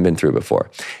because you haven't been through it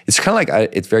before. It's kind of like,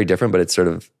 it's very different, but it's sort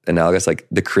of analogous, like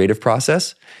the creative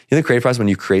process. You know, the creative process, when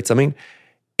you create something,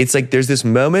 it's like there's this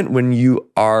moment when you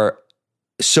are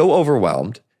so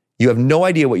overwhelmed, you have no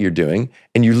idea what you're doing,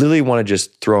 and you literally want to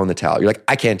just throw in the towel. You're like,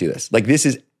 I can't do this. Like, this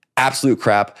is absolute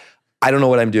crap. I don't know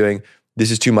what I'm doing.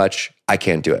 This is too much. I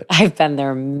can't do it. I've been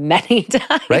there many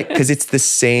times. Right? Because it's the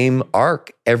same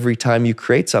arc. Every time you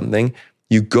create something,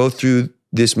 you go through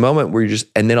this moment where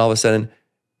and then all of a sudden,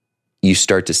 you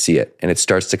start to see it and it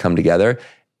starts to come together,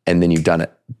 and then you've done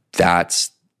it.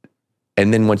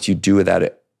 And then once you do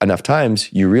that enough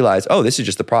times, you realize, oh, this is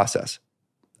just the process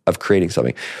of creating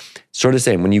something. Sort of the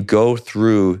same, when you go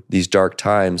through these dark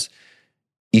times,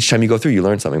 each time you go through, you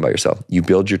learn something about yourself. You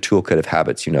build your toolkit of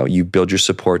habits, you build your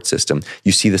support system.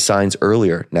 You see the signs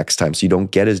earlier next time so you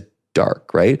don't get as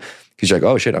dark, right? Because you're like,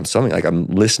 oh shit, I'm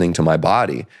listening to my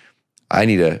body. I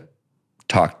need to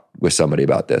talk with somebody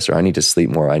about this, or I need to sleep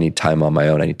more. I need time on my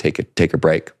own. I need to take a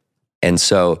break. And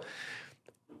so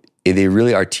they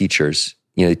really are teachers.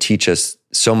 They teach us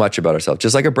so much about ourselves,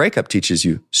 just like a breakup teaches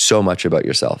you so much about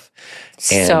yourself.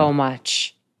 And so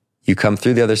much. You come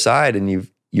through the other side and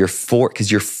you're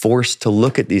forced to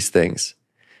look at these things,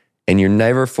 and you're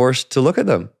never forced to look at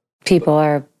them. People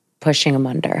are pushing them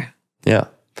under. Yeah.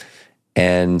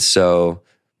 And so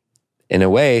in a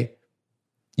way,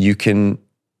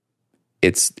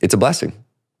 it's a blessing.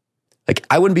 Like,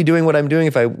 I wouldn't be doing what I'm doing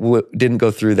if I didn't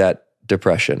go through that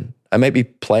depression. I might be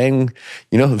playing,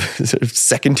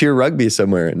 second tier rugby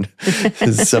somewhere in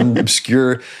some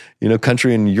obscure,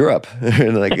 country in Europe,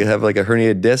 and like have like a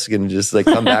herniated disc and just like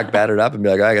come back battered up and be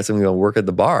like, oh, I guess I'm going to work at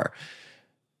the bar.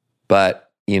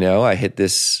 But, I hit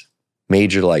this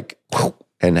major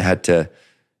and had to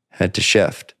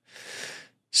shift.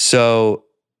 So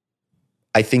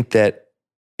I think that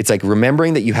it's like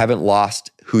remembering that you haven't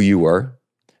lost who you were,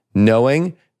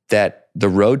 knowing that the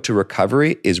road to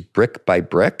recovery is brick by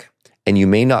brick, and you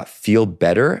may not feel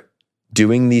better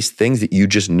doing these things that you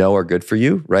just know are good for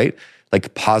you, right?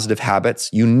 Like positive habits.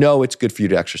 It's good for you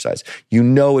to exercise.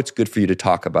 It's good for you to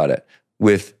talk about it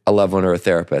with a loved one or a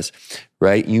therapist,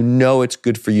 right? It's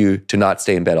good for you to not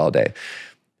stay in bed all day.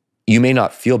 You may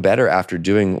not feel better after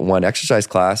doing one exercise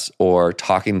class or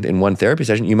talking in one therapy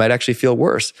session. You might actually feel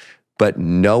worse. But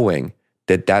knowing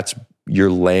that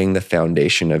you're laying the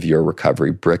foundation of your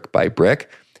recovery brick by brick,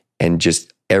 and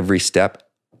just every step,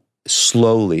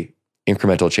 slowly,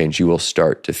 incremental change, you will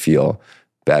start to feel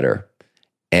better.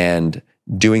 And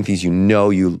doing things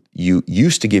you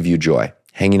used to give you joy,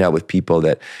 hanging out with people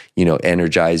that,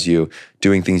 energize you,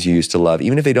 doing things you used to love,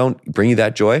 even if they don't bring you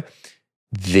that joy,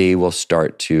 they will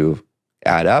start to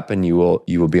add up, and you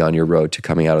will be on your road to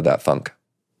coming out of that funk.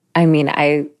 I mean,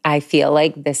 I feel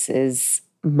like this is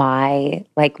my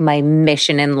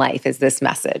mission in life is this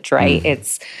message, right?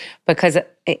 It's because,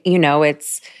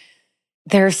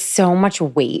 there's so much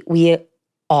weight we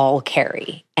all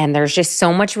carry, and there's just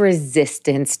so much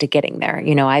resistance to getting there.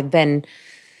 I've been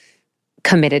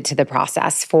committed to the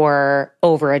process for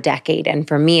over a decade. And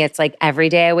for me, it's like every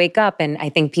day I wake up, and I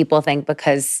think people think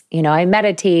because, I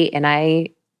meditate and I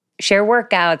share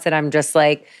workouts and I'm just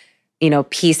like,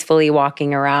 peacefully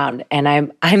walking around.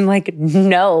 And I'm like,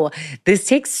 no, this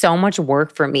takes so much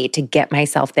work for me to get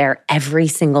myself there every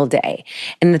single day.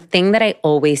 And the thing that I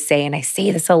always say, and I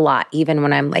say this a lot, even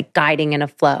when I'm like guiding in a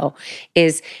flow,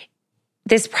 is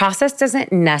this process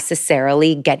doesn't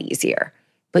necessarily get easier,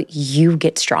 but you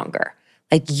get stronger.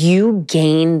 Like, you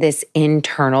gain this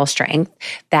internal strength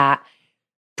that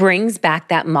brings back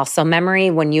that muscle memory.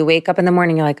 When you wake up in the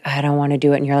morning, you're like, I don't want to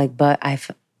do it. And you're like, but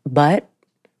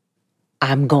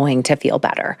I'm going to feel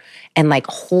better. And like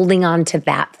holding on to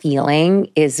that feeling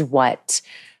is what,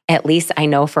 at least I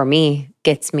know for me,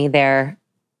 gets me there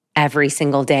every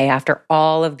single day after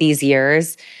all of these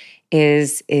years.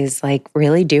 is like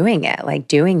really doing it, like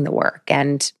doing the work.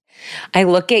 And I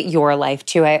look at your life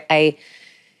too.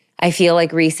 I feel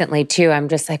like recently too, I'm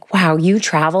just like, wow, you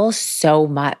travel so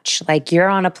much. Like you're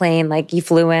on a plane, like you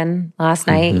flew in last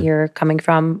night, you're coming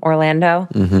from Orlando.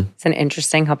 It's an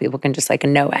interesting how people can just like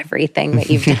know everything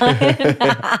that you've done.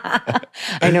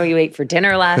 I know you ate for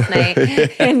dinner last night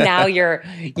and now your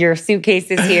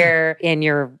suitcase is here and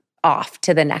you're off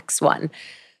to the next one.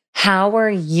 How are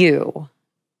you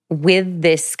with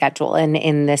this schedule and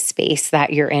in this space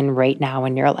that you're in right now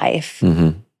in your life?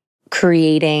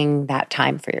 Creating that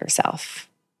time for yourself?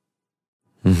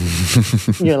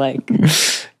 You're like,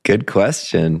 good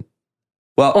question.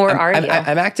 Well, or are you?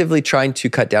 I'm actively trying to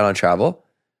cut down on travel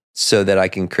so that I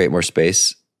can create more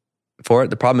space for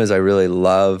it. The problem is I really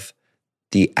love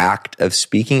the act of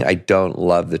speaking. I don't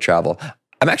love the travel.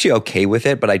 I'm actually okay with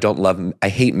it, but I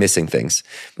hate missing things.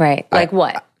 Right. Like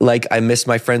what? Like I missed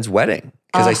my friend's wedding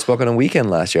because I spoke on a weekend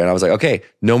last year and I was like, okay,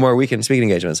 no more weekend speaking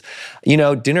engagements.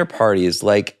 Dinner parties,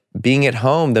 like being at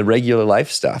home, the regular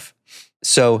life stuff.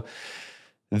 So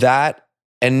that,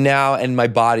 and my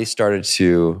body started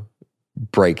to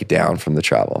break down from the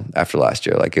travel after last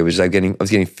year. Like I was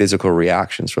getting physical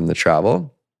reactions from the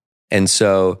travel. And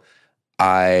so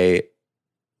I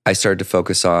started to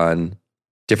focus on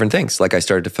different things. Like I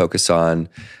started to focus on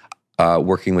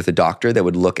working with a doctor that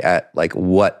would look at like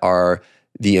what are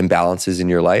the imbalances in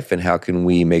your life and how can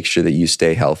we make sure that you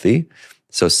stay healthy.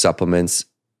 So supplements,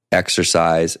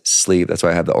 exercise, sleep. That's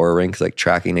why I have the Oura Ring, because like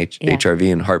tracking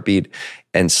HRV and heartbeat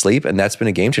and sleep. And that's been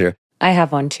a game changer. I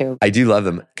have one too. I do love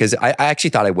them because I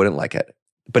actually thought I wouldn't like it,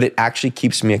 but it actually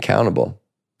keeps me accountable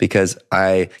because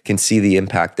I can see the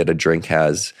impact that a drink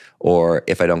has, or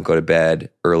if I don't go to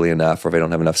bed early enough, or if I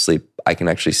don't have enough sleep, I can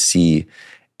actually see.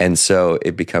 And so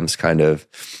it becomes kind of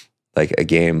like a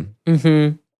game.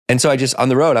 And so I just, on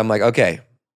the road, I'm like, okay,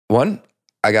 1,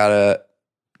 I gotta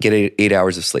get 8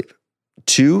 hours of sleep.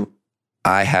 2,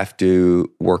 I have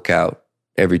to work out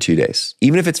every 2 days.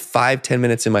 Even if it's 5-10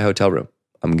 minutes in my hotel room,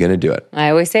 I'm going to do it. I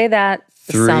always say that.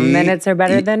 3, some minutes are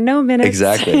better than no minutes.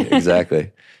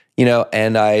 Exactly.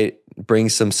 And I bring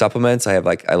some supplements. I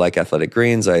like athletic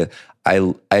greens. I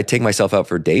take myself out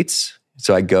for dates.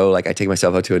 So I take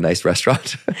myself out to a nice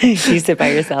restaurant. You sit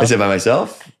by yourself. I sit by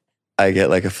myself. I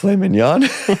get like a filet mignon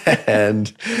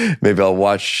and maybe I'll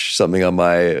watch something on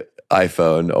my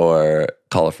iPhone or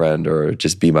call a friend or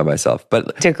just be by myself.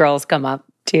 But do girls come up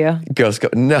to you? Girls go,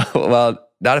 no, well,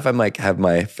 not if I'm like have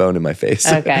my phone in my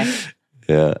face. Okay.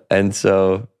 Yeah. And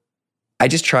so I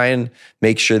just try and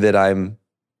make sure that I'm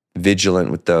vigilant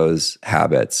with those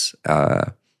habits. And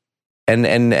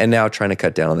now trying to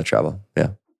cut down on the travel. Yeah.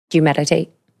 Do you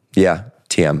meditate? Yeah.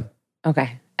 TM.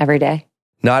 Okay. Every day?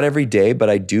 Not every day, but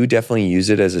I do definitely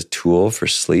use it as a tool for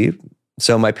sleep.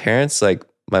 So my parents, like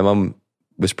my mom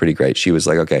was pretty great. She was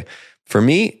like, okay, for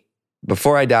me,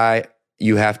 before I die,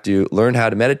 you have to learn how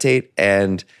to meditate.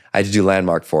 And I had to do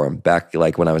Landmark for him back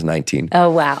like when I was 19. Oh,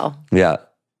 wow. Yeah.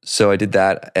 So I did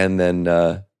that. And then,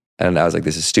 and I was like,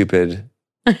 this is stupid.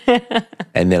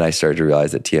 And then I started to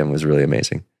realize that TM was really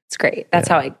amazing. It's great. That's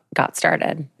how I got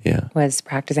started. Yeah. Was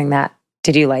practicing that.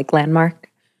 Did you like Landmark?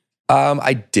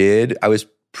 I did. I was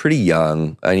pretty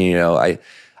young. And, I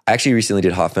actually recently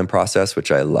did Hoffman Process,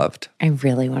 which I loved. I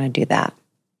really want to do that.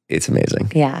 It's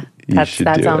amazing. Yeah. That's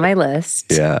on my list.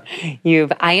 Yeah.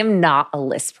 I am not a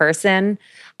list person.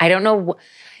 I don't know.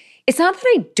 It's not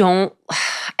that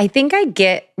I think I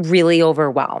get really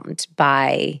overwhelmed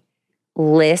by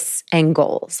lists and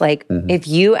goals. Like if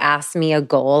you ask me a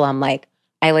goal, I'm like,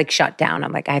 I like shut down.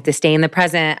 I'm like, I have to stay in the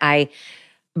present.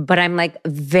 But I'm like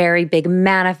very big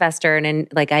manifester and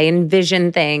like I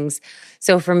envision things.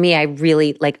 So for me, I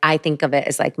really I think of it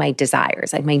as like my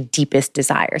desires, like my deepest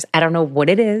desires. I don't know what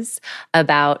it is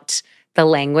about the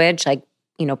language. Like,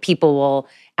 people will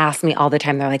ask me all the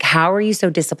time. They're like, how are you so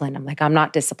disciplined? I'm like, I'm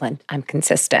not disciplined. I'm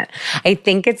consistent. I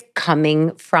think it's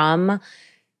coming from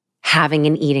having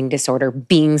an eating disorder,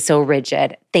 being so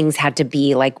rigid. Things had to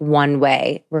be like one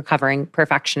way. Recovering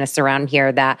perfectionists around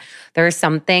here, that there's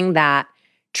something that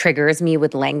triggers me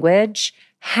with language.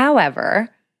 However,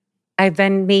 I've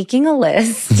been making a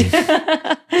list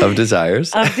of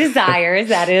desires.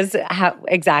 That is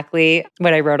exactly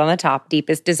what I wrote on the top,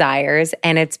 deepest desires.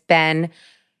 And it's been,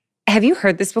 have you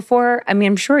heard this before? I mean,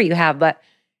 I'm sure you have, but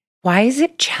why is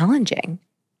it challenging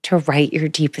to write your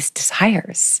deepest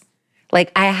desires?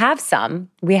 Like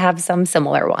we have some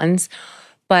similar ones,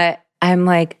 but I'm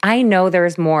like, I know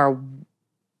there's more.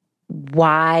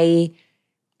 Why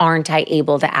aren't I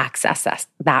able to access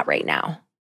that right now?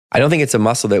 I don't think it's a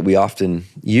muscle that we often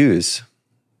use,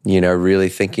 really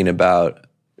thinking about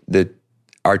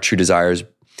our true desires.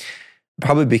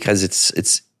 Probably because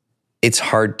it's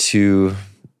hard to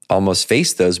almost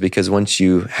face those, because once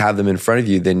you have them in front of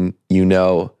you, then you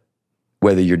know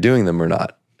whether you're doing them or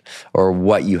not, or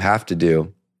what you have to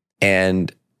do.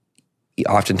 And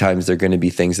oftentimes they're going to be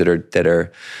things that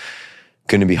are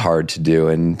going to be hard to do,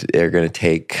 and they're going to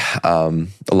take a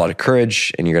lot of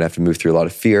courage, and you're going to have to move through a lot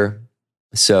of fear.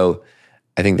 So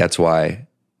I think that's why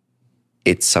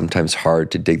it's sometimes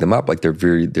hard to dig them up. Like they're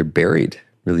buried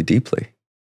really deeply.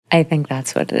 I think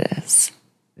that's what it is.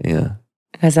 Yeah.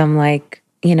 Because I'm like,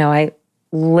 I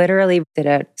literally did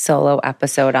a solo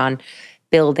episode on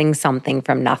building something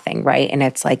from nothing, right? And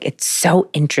it's like, it's so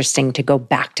interesting to go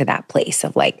back to that place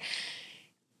of like,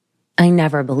 I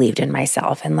never believed in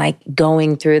myself, and like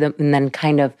going through them, and then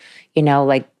kind of,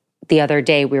 like the other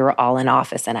day we were all in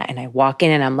office, and I walk in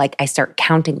and I'm like, I start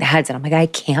counting the heads, and I'm like, I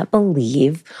can't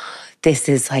believe this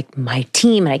is like my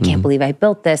team, and I can't believe I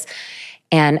built this.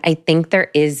 And I think there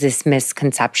is this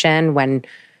misconception when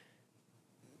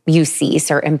you see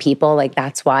certain people, like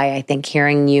that's why I think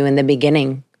hearing you in the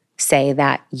beginning say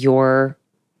that you're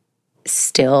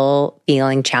still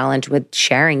feeling challenged with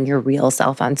sharing your real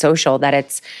self on social,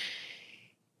 that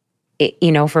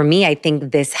for me, I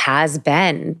think this has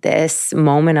been this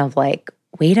moment of like,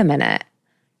 wait a minute,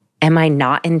 am I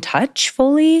not in touch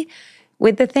fully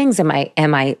with the things? Am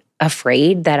I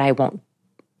afraid that I won't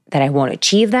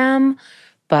achieve them?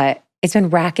 But it's been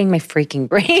racking my freaking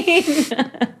brain.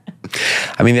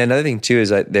 I mean, another thing too is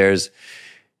that there's,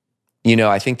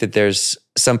 I think that there's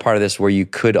some part of this where you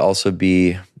could also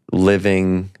be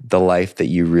living the life that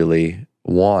you really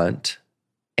want,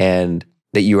 and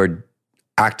that you are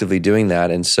actively doing that.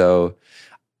 And so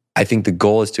I think the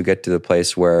goal is to get to the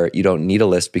place where you don't need a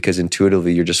list, because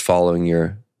intuitively you're just following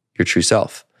your true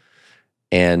self.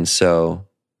 And so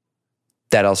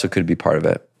that also could be part of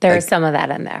it. There is some of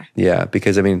that in there. Yeah,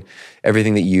 because I mean,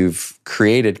 everything that you've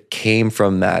created came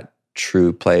from that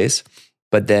true place.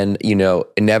 But then,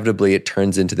 inevitably it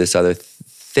turns into this other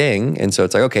thing. And so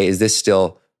it's like, okay, is this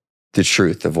still the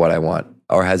truth of what I want?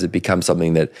 Or has it become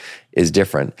something that is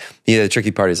different? The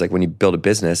tricky part is like when you build a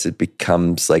business, it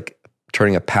becomes like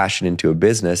turning a passion into a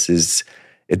business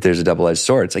there's a double-edged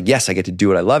sword. It's like, yes, I get to do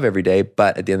what I love every day,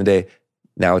 but at the end of the day,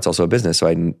 now it's also a business.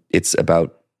 So it's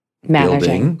about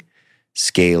building,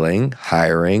 scaling,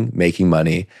 hiring, making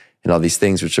money, and all these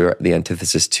things, which are the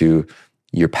antithesis to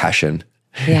your passion.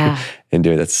 Yeah. And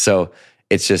doing that. So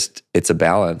it's a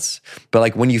balance. But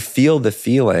like when you feel the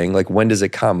feeling, like when does it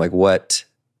come? Like what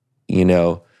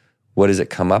does it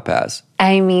come up as?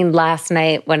 I mean, last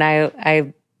night when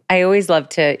I always love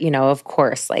to, of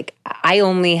course, like I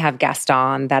only have guests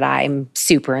on that I'm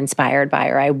super inspired by,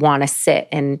 or I want to sit,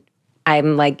 and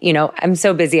I'm like, I'm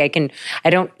so busy. I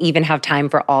don't even have time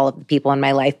for all of the people in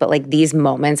my life, but like these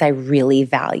moments I really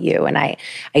value. And I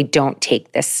don't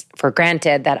take this for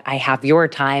granted, that I have your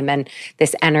time and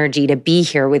this energy to be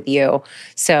here with you.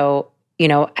 So,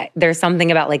 there's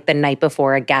something about like the night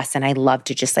before a guest, and I love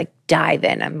to just like dive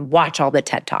in and watch all the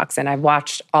TED Talks, and I've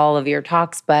watched all of your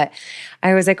talks, but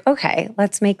I was like, okay,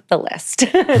 let's make the list.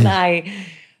 And I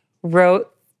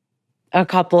wrote a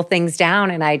couple things down,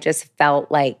 and I just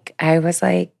felt like, I was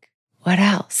like, what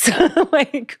else?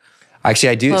 Like, actually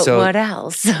I do. So what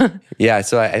else? Yeah.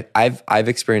 So I've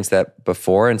experienced that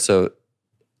before. And so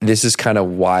this is kind of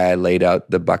why I laid out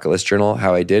the bucket list journal,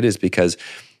 how I did, is because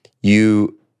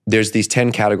there's these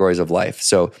 10 categories of life.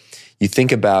 So you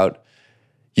think about,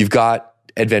 you've got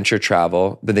adventure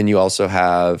travel, but then you also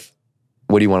have,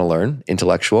 what do you want to learn?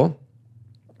 Intellectual.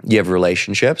 You have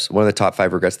relationships. One of the top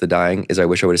 5 regrets of the dying is I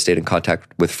wish I would have stayed in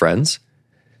contact with friends.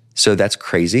 So that's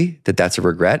crazy that's a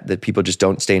regret, that people just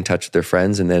don't stay in touch with their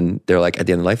friends. And then they're like, at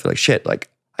the end of life, they're like, shit, like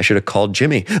I should have called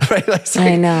Jimmy, right? Like,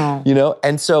 I know.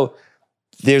 And so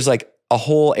there's like a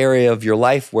whole area of your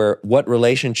life where what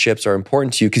relationships are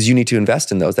important to you, because you need to invest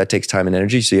in those. That takes time and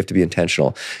energy. So you have to be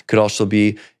intentional. Could also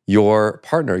be your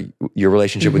partner, your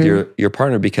relationship with your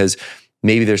partner, because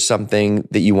maybe there's something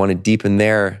that you want to deepen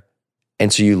there.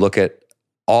 And so you look at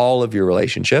all of your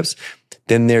relationships.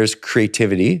 Then there's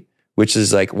creativity, which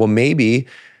is like, well, maybe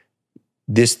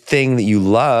this thing that you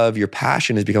love, your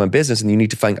passion, has become a business, and you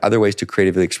need to find other ways to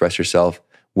creatively express yourself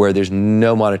where there's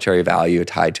no monetary value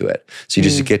tied to it. So you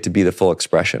just get to be the full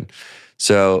expression.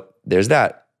 So there's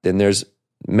that. Then there's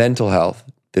mental health,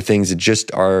 the things that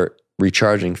just are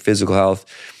recharging, physical health.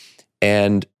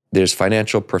 And there's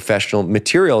financial, professional.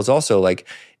 Material is also like,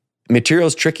 material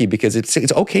is tricky because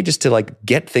it's okay just to like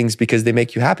get things because they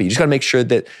make you happy. You just got to make sure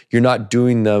that you're not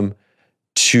doing them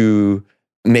to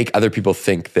make other people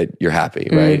think that you're happy,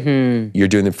 right? You're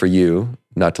doing them for you,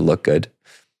 not to look good.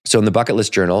 So in the bucket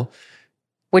list journal,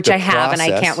 which the I have, and I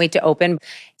process. can't wait to open.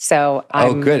 So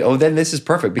Oh, good. Oh, then this is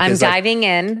perfect. I'm Because diving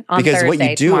in on because Thursday, what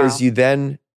you do tomorrow.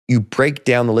 is you break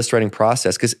down the list writing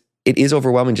process, because it is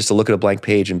overwhelming just to look at a blank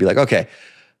page and be like, okay,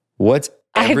 what's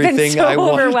everything I've been so I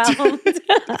want? overwhelmed.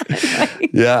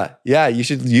 Yeah. You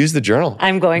should use the journal.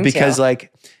 I'm going because to.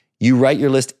 like you write your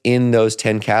list in those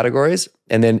 10 categories,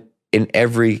 and then in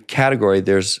every category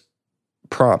there's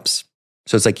prompts.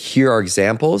 So it's like, here are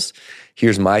examples.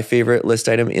 Here's my favorite list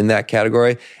item in that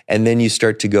category. And then you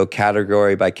start to go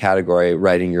category by category,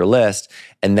 writing your list.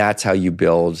 And that's how you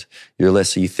build your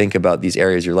list. So you think about these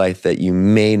areas of your life that you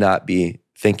may not be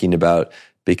thinking about,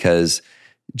 because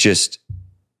just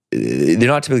they're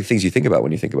not typically things you think about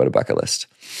when you think about a bucket list.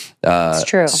 It's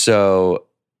true. So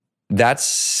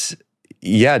that's,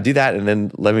 do that and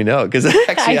then let me know, because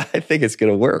actually I think it's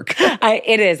going to work.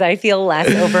 It is. I feel less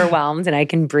overwhelmed and I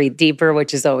can breathe deeper,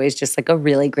 which is always just like a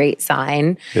really great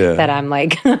sign that I'm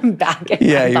like back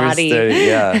in my body.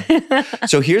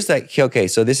 So here's that. Okay,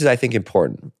 so this is, I think,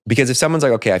 important, because if someone's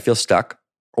like, okay, I feel stuck,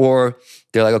 or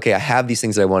they're like, okay, I have these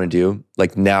things that I want to do.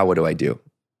 Like, now what do I do?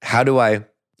 How do I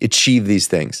achieve these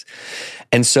things?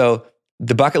 And so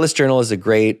the bucket list journal is a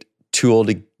great tool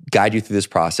to guide you through this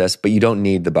process, but you don't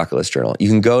need the bucket list journal. You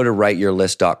can go to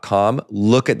writeyourlist.com,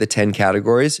 look at the 10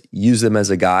 categories, use them as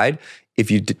a guide. If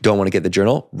you don't want to get the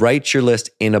journal, write your list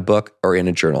in a book or in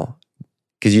a journal,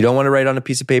 because you don't want to write on a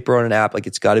piece of paper or on an app. Like,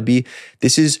 it's got to be,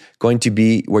 this is going to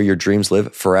be where your dreams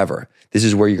live forever. This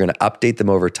is where you're going to update them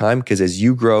over time, because as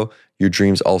you grow, your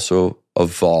dreams also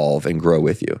evolve and grow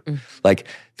with you. Like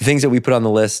the things that we put on the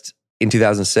list in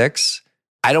 2006,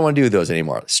 I don't want to do those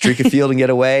anymore. Streak a field and get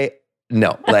away.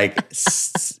 No. Like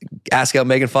ask out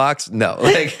Megan Fox. No.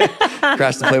 Like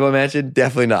crash the Playboy Mansion.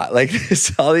 Definitely not. Like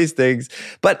all these things.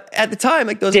 But at the time,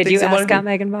 like those Did things you I wanted ask out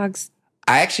Megan Fox?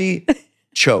 I actually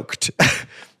choked.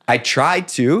 I tried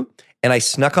to, and I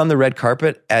snuck on the red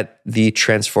carpet at the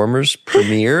Transformers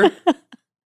premiere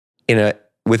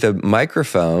with a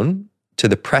microphone to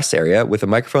the press area, with a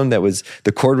microphone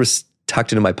the cord was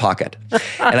tucked into my pocket.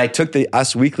 And I took the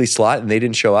Us Weekly slot and they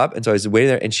didn't show up. And so I was waiting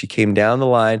there, and she came down the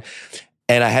line,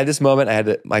 and I had this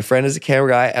moment. My friend is a camera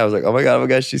guy. I was like, oh my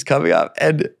God, she's coming up.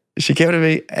 And she came to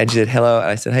me and she said, hello. And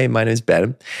I said, hey, my name is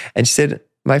Ben. And she said,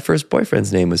 my first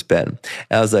boyfriend's name was Ben.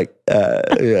 And I was like,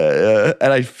 yeah.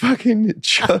 And I fucking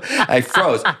I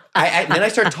froze. Then I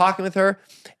started talking with her,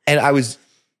 and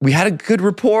we had a good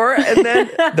rapport, and then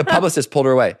the publicist pulled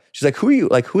her away. She's like, who are you?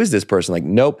 Like, who is this person? Like,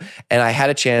 nope. And I had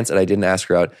a chance, and I didn't ask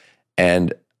her out,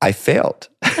 and I failed.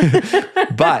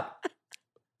 But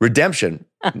redemption.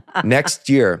 Next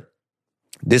year,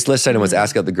 this list item was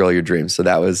ask out the girl of your dreams. So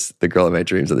that was the girl of my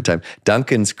dreams at the time.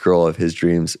 Duncan's girl of his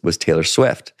dreams was Taylor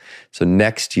Swift. So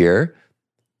next year,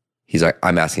 he's like,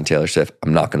 I'm asking Taylor Swift.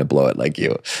 I'm not going to blow it like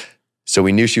you. So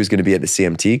we knew she was going to be at the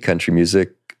CMT, Country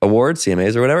Music Awards,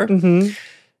 CMAs or whatever. Mm-hmm.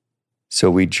 So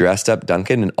we dressed up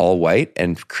Duncan in all white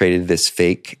and created this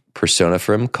fake persona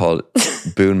for him called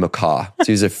Boone Macaw. So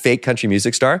he was a fake country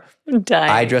music star.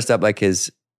 I dressed up like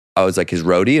I was like his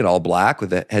roadie in all black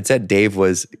with a headset. Dave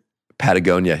was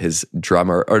Patagonia, his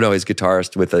drummer, his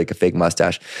guitarist with like a fake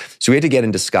mustache. So we had to get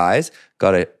in disguise,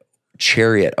 got a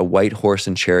chariot, a white horse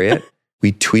and chariot.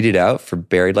 We tweeted out for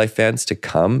Buried Life fans to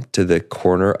come to the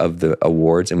corner of the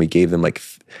awards, and we gave them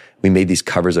we made these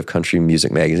covers of Country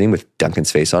Music Magazine with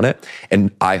Duncan's face on it,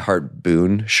 and I Heart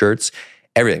Boone shirts,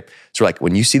 everything. So we're like,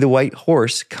 when you see the white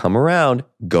horse come around,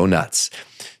 go nuts.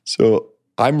 So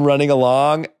I'm running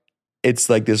along. It's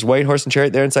like this white horse and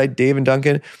chariot there inside Dave and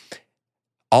Duncan.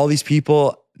 All these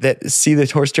people that see the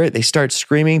horse chariot, they start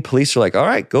screaming. Police are like, all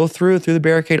right, go through the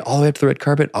barricade, all the way up to the red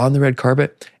carpet, on the red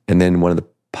carpet. And then one of the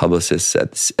publicists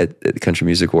at the Country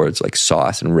Music Awards saw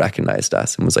us and recognized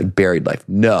us and was like, Buried Life,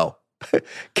 no.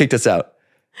 Kicked us out.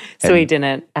 So he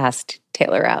didn't ask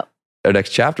Taylor out. Our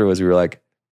next chapter was, we were like,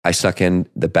 I snuck in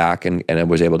the back and I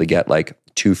was able to get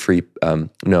 2 free,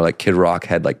 Kid Rock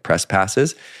had press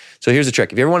passes. So here's the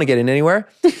trick. If you ever want to get in anywhere,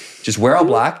 just wear all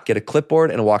black, get a clipboard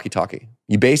and a walkie-talkie.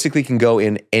 You basically can go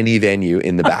in any venue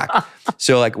in the back.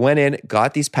 So went in,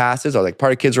 got these passes. I was like,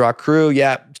 part of Kids Rock crew.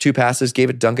 Yeah, 2 passes, gave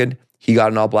it to Duncan. He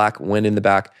got in all black, went in the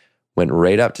back, went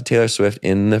right up to Taylor Swift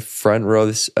in the front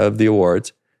row of the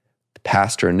awards,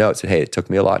 passed her a note, said, hey, it took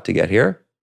me a lot to get here.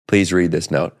 Please read this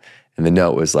note. And the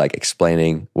note was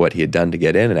explaining what he had done to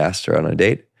get in, and asked her on a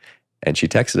date. And she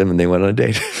texted him and they went on a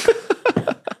date.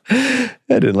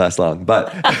 That didn't last long,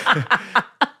 but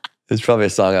there's probably a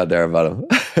song out there about him.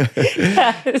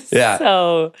 Yeah.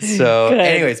 So good.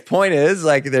 Anyways, point is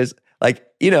there's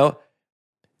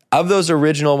of those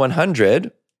original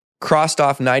 100, crossed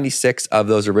off 96 of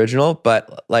those original,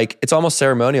 but it's almost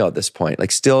ceremonial at this point,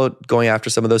 still going after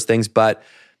some of those things. But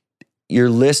your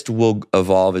list will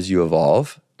evolve as you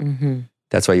evolve. Mm-hmm.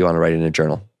 That's why you want to write it in a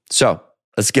journal. So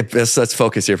let's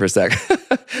focus here for a sec.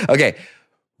 Okay,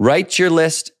 write your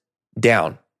list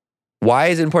down. Why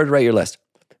is it important to write your list?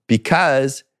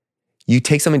 Because you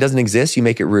take something that doesn't exist, you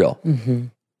make it real. Mm-hmm.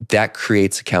 That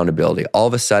creates accountability. All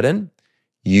of a sudden,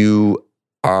 you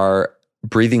are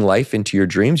breathing life into your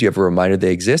dreams. You have a reminder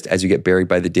they exist. As you get buried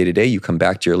by the day-to-day, you come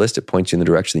back to your list. It points you in the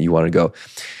direction that you want to go.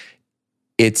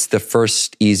 It's the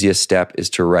first easiest step is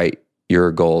to write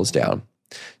your goals down.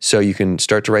 So you can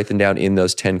start to write them down in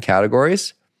those 10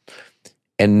 categories.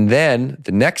 And then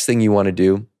the next thing you want to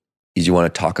do is you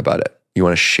want to talk about it. You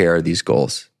want to share these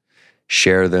goals.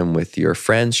 Share them with your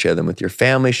friends, share them with your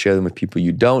family, share them with people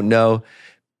you don't know,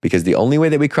 because the only way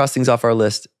that we cross things off our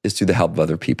list is through the help of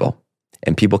other people.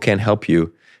 And people can't help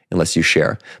you unless you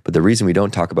share. But the reason we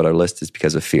don't talk about our list is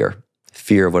because of fear.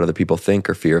 Fear of what other people think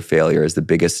or fear of failure is the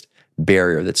biggest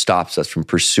barrier that stops us from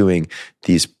pursuing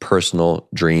these personal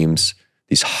dreams,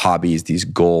 these hobbies, these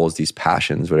goals, these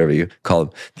passions, whatever you call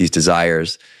them, these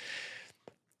desires.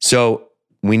 So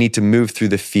we need to move through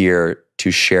the fear to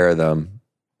share them.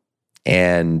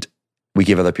 And we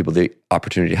give other people the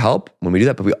opportunity to help when we do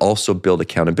that, but we also build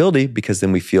accountability because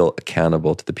then we feel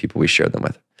accountable to the people we share them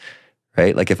with,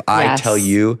 right? Like if I tell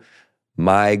you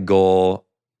my goal,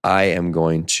 I am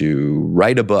going to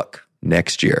write a book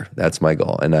next year. That's my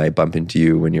goal. And I bump into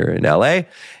you when you're in LA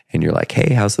and you're like,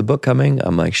 hey, how's the book coming?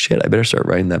 I'm like, shit, I better start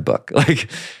writing that book.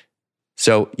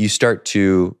 So you start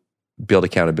to build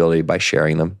accountability by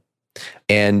sharing them.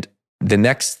 And the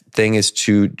next thing is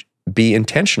to be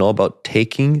intentional about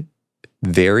taking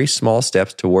very small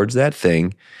steps towards that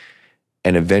thing.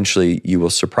 And eventually you will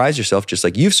surprise yourself, just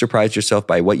like you've surprised yourself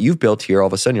by what you've built here. All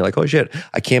of a sudden you're like, oh shit,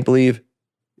 I can't believe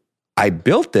I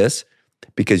built this,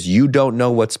 because you don't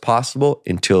know what's possible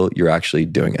until you're actually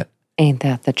doing it. Ain't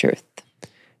that the truth?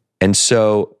 And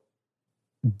so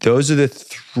those are the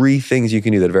three things you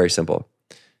can do that are very simple,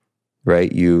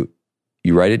 right? You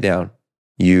write it down,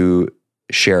 you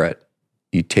share it,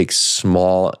 you take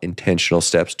small intentional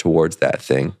steps towards that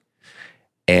thing.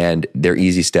 And they're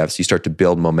easy steps. You start to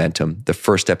build momentum. The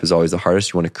first step is always the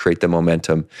hardest. You want to create the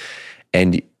momentum,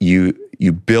 and you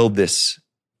build this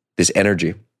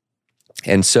energy.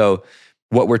 And so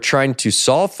what we're trying to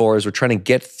solve for is we're trying to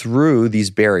get through these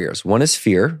barriers. One is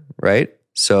fear, right?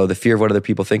 So the fear of what other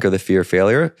people think or the fear of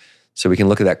failure. So we can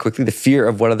look at that quickly. The fear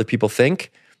of what other people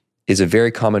think is a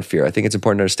very common fear. I think it's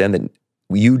important to understand that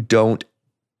you don't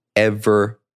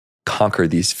ever conquer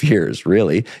these fears,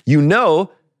 really. You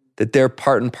know that they're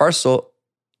part and parcel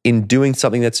in doing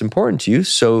something that's important to you.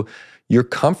 So you're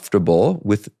comfortable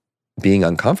with being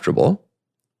uncomfortable,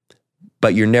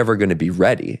 but you're never going to be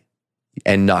ready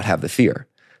and not have the fear.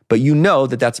 But you know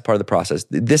that that's a part of the process.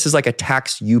 This is like a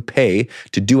tax you pay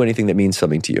to do anything that means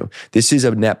something to you. This is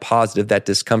a net positive. That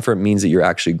discomfort means that you're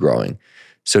actually growing.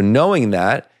 So knowing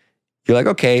that, you're like,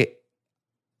 okay,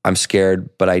 I'm scared,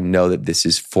 but I know that this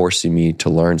is forcing me to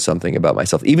learn something about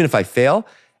myself. Even if I fail,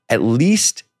 at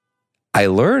least I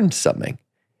learned something.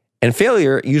 And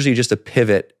failure, usually just a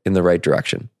pivot in the right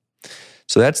direction.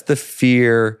 So that's the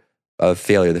fear of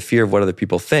failure, the fear of what other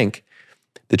people think.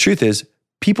 The truth is,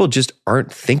 people just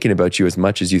aren't thinking about you as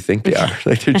much as you think they are.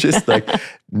 Like they're just like,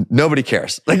 nobody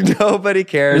cares. Like nobody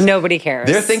cares. Nobody cares.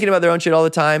 They're thinking about their own shit all the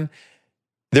time.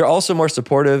 They're also more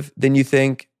supportive than you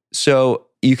think. So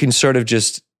you can sort of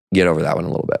just get over that one a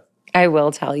little bit. I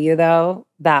will tell you though,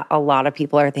 that a lot of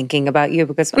people are thinking about you,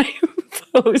 because when I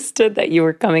posted that you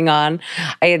were coming on,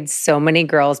 I had so many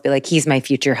girls be like, he's my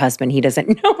future husband. He doesn't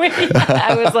know it.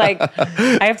 I was like,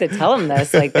 I have to tell him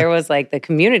this. Like there was like the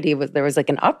community there was like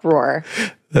an uproar.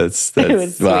 That's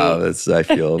wow. That's, I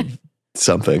feel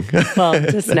something. Well,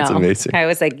 just that's know. Amazing. I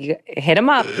was like, hit him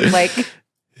up. Like,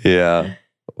 yeah.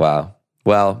 Wow.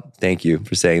 Well, thank you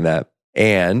for saying that.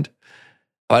 And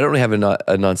I don't really have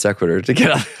a non sequitur to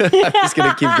get on. I'm just going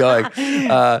to keep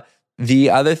going. The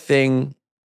other thing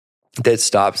that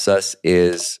stops us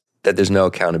is that there's no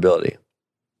accountability.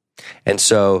 And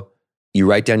so you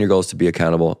write down your goals to be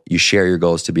accountable. You share your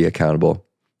goals to be accountable.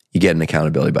 You get an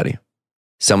accountability buddy.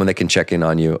 Someone that can check in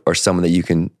on you, or someone that you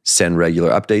can send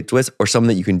regular updates with, or someone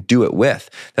that you can do it with.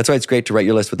 That's why it's great to write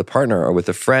your list with a partner or with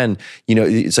a friend. You know,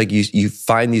 it's like you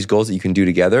find these goals that you can do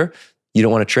together. You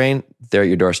don't want to train, they're at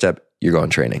your doorstep, you're going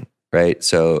training, right?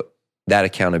 So that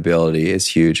accountability is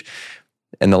huge.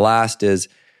 And the last is,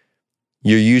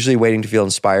 you're usually waiting to feel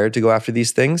inspired to go after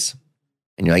these things.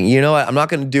 And you're like, you know what? I'm not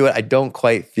going to do it. I don't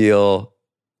quite feel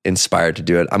inspired to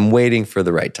do it. I'm waiting for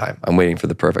the right time. I'm waiting for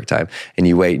the perfect time. And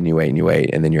you wait and you wait and you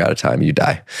wait, and then you're out of time and you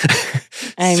die.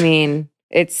 I mean,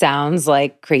 it sounds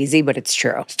like crazy, but it's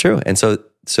true. It's true. And so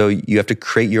So you have to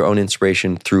create your own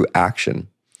inspiration through action.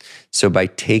 So by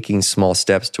taking small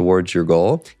steps towards your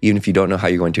goal, even if you don't know how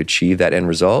you're going to achieve that end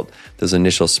result, those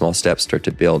initial small steps start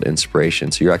to build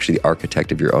inspiration. So you're actually the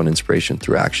architect of your own inspiration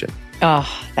through action. Oh,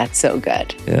 that's so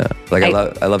good. Yeah. Like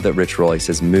I love that Rich Roll, he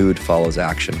says, mood follows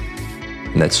action.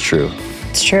 And that's true.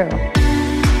 It's true.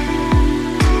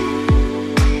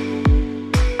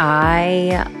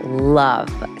 I love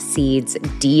Seed's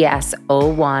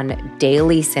DS-01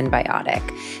 Daily Synbiotic.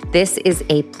 This is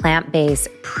a plant-based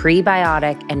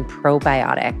prebiotic and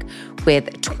probiotic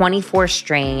with 24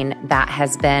 strain that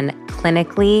has been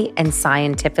clinically and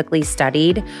scientifically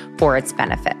studied for its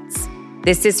benefits.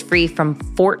 This is free from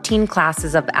 14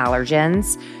 classes of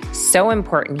allergens. So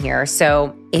important here.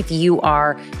 So if you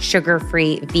are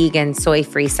sugar-free, vegan,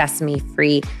 soy-free,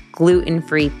 sesame-free,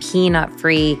 gluten-free,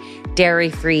 peanut-free,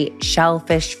 dairy-free,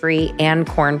 shellfish-free, and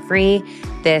corn-free,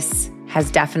 this has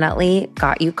definitely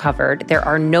got you covered. There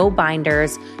are no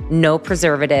binders, no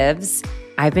preservatives.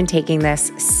 I've been taking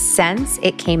this since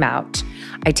it came out.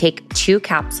 I take 2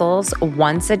 capsules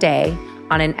once a day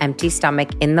on an empty stomach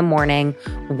in the morning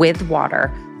with water,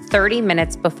 30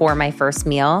 minutes before my first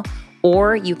meal,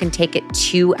 or you can take it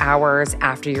 2 hours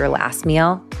after your last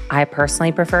meal. I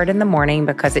personally prefer it in the morning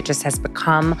because it just has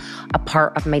become a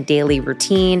part of my daily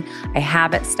routine. I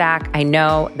habit stack. I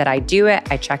know that I do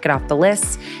it. I check it off the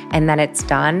list and then it's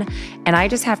done. And I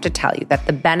just have to tell you that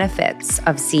the benefits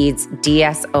of Seed's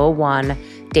DS-01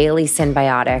 Daily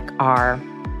Synbiotic are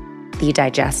the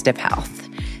digestive health.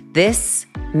 This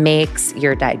makes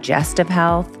your digestive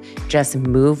health just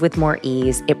move with more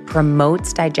ease. It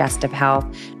promotes digestive health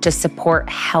to support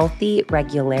healthy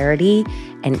regularity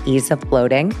and ease of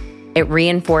bloating. It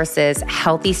reinforces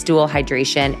healthy stool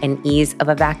hydration and ease of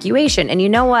evacuation. And you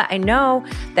know what? I know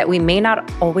that we may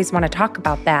not always want to talk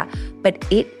about that, but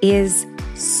it is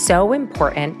so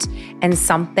important and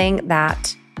something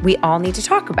that we all need to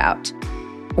talk about.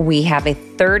 We have a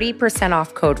 30%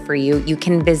 off code for you. You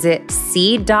can visit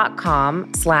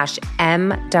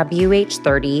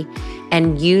seed.com/MWH30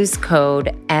 and use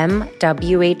code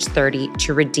MWH30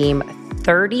 to redeem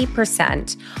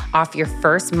 30% off your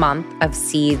first month of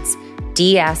Seed's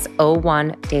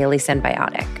DS-01 Daily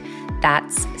Synbiotic.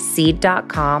 That's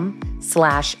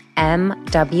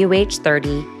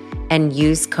seed.com/MWH30 and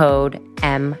use code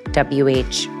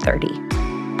MWH30.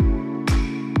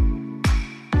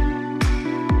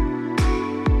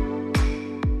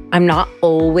 I'm not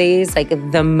always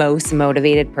like the most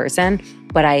motivated person,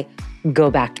 but I go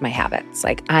back to my habits.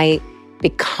 Like I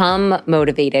become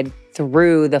motivated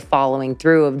through the following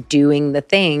through of doing the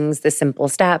things, the simple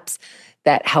steps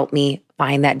that help me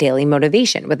find that daily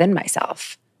motivation within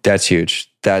myself. That's huge.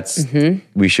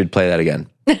 We should play that again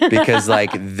because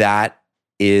like that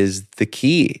is the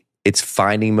key. It's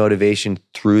finding motivation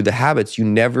through the habits.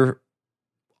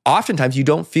 Oftentimes you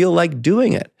don't feel like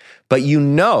doing it, but you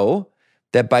know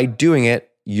that by doing it,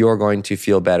 you're going to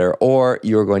feel better or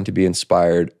you're going to be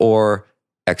inspired or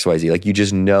XYZ. Like you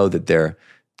just know that they're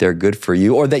good for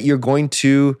you or that you're going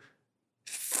to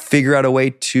figure out a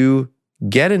way to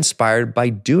get inspired by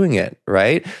doing it,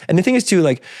 right? And the thing is too,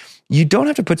 like you don't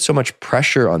have to put so much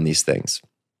pressure on these things.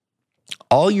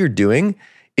 All you're doing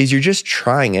is you're just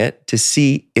trying it to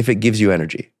see if it gives you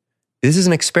energy. This is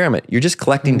an experiment. You're just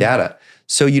collecting data.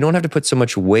 So you don't have to put so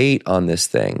much weight on this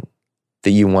thing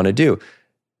that you want to do.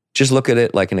 Just look at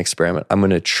it like an experiment. I'm going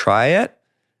to try it.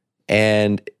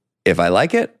 And if I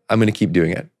like it, I'm going to keep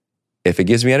doing it. If it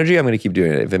gives me energy, I'm going to keep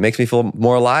doing it. If it makes me feel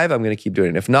more alive, I'm going to keep doing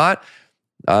it. If not,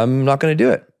 I'm not going to do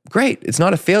it. Great. It's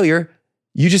not a failure.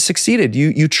 You just succeeded.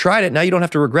 You tried it. Now you don't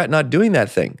have to regret not doing that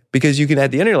thing because you can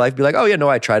at the end of your life be like, oh yeah, no,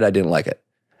 I tried. I didn't like it.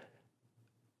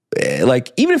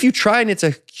 Like even if you try and it's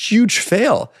a huge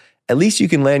fail, at least you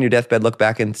can lay on your deathbed, look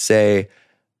back and say,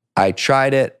 I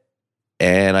tried it.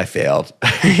 And I failed.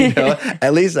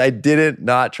 At least I didn't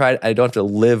not try. I don't have to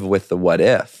live with the what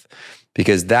if,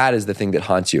 because that is the thing that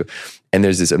haunts you. And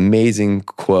there's this amazing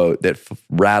quote that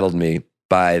rattled me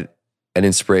by an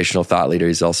inspirational thought leader.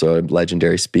 He's also a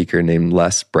legendary speaker named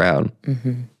Les Brown.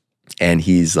 Mm-hmm. And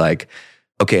he's like,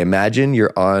 okay, imagine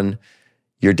you're on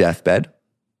your deathbed.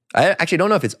 I actually don't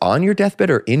know if it's on your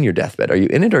deathbed or in your deathbed. Are you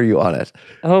in it or are you on it?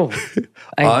 Oh,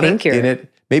 I think you're in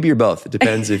it. Maybe you're both. It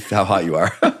depends how hot you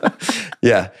are.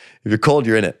 Yeah. If you're cold,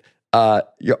 you're in it.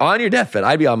 You're on your deathbed.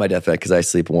 I'd be on my deathbed because I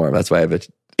sleep warm. That's why I have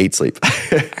 8 sleep.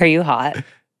 Are you hot?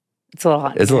 It's a little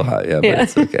hot. It's a little hot, yeah, but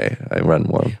it's okay. I run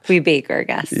warm. We bake our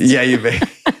guests. Yeah, you bake.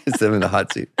 Instead of in the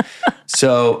hot seat.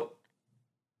 So,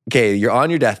 okay, you're on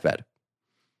your deathbed.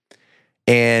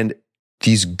 And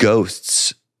these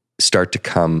ghosts start to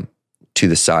come to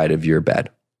the side of your bed.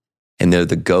 And they're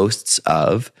the ghosts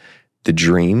of the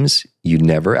dreams you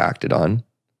never acted on,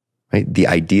 right? The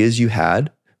ideas you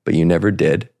had, but you never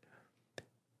did.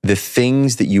 The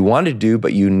things that you wanted to do,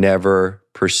 but you never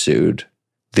pursued.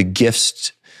 The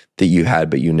gifts that you had,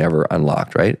 but you never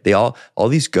unlocked, right? All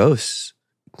these ghosts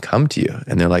come to you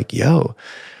and they're like, yo,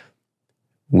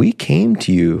 we came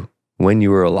to you when you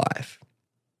were alive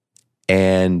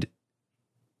and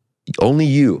only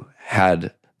you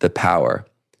had the power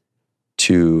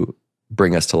to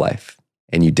bring us to life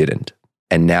and you didn't.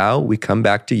 And now we come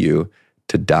back to you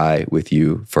to die with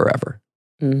you forever.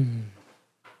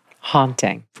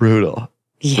 Haunting. Brutal.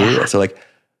 Yeah. Brutal. So like,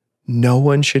 no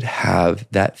one should have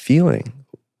that feeling.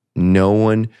 No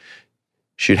one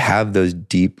should have those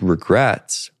deep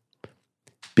regrets,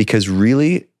 because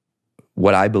really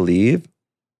what I believe,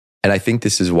 and I think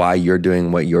this is why you're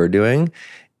doing what you're doing,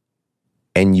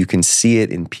 and you can see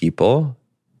it in people,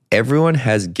 everyone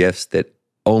has gifts that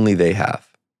only they have.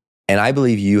 And I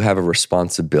believe you have a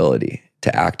responsibility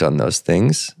to act on those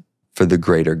things for the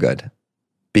greater good,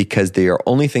 because they are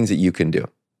only things that you can do.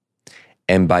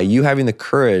 And by you having the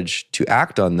courage to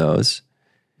act on those,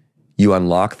 you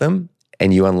unlock them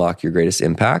and you unlock your greatest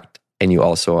impact. And you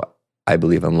also, I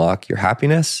believe, unlock your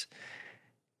happiness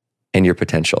and your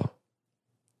potential.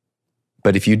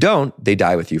 But if you don't, they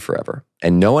die with you forever.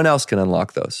 And no one else can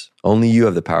unlock those. Only you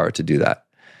have the power to do that.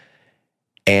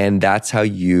 And that's how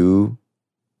you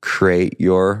create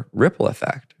your ripple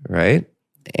effect, right?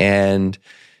 And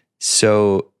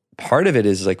so part of it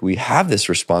is like we have this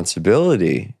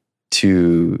responsibility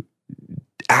to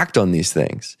act on these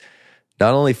things,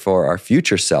 not only for our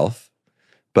future self,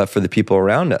 but for the people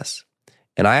around us.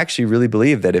 And I actually really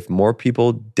believe that if more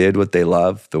people did what they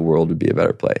love, the world would be a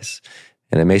better place.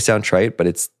 And it may sound trite, but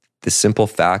it's the simple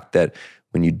fact that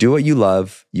when you do what you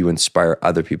love, you inspire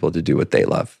other people to do what they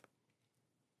love.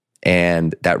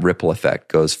 And that ripple effect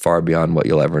goes far beyond what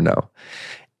you'll ever know.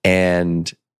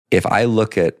 And if I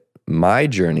look at my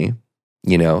journey,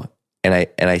 you know, and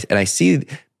I see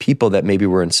people that maybe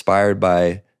were inspired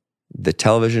by the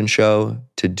television show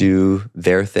to do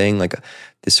their thing, like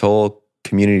this whole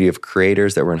community of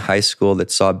creators that were in high school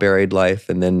that saw Buried Life,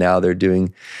 and then now they're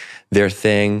doing their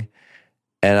thing.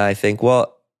 And I think,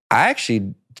 well, I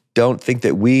actually don't think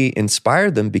that we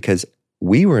inspired them, because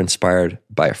we were inspired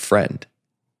by a friend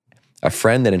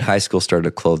that in high school started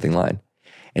a clothing line.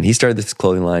 And he started this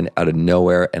clothing line out of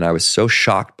nowhere. And I was so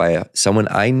shocked by someone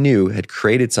I knew had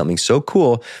created something so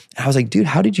cool. And I was like, dude,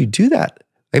 how did you do that?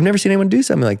 I've never seen anyone do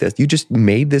something like this. You just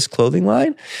made this clothing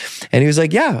line? And he was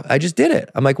like, yeah, I just did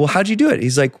it. I'm like, well, how'd you do it?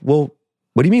 He's like, well,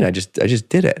 what do you mean? I just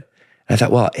did it. And I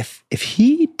thought, well, if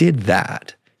he did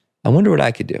that, I wonder what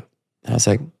I could do. And I was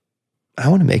like, I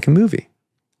want to make a movie.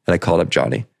 And I called up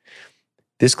Johnny.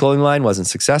 This clothing line wasn't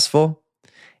successful.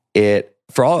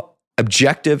 For all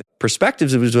objective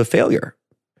perspectives, it was a failure.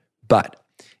 But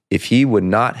if he would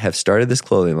not have started this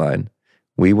clothing line,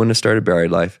 we wouldn't have started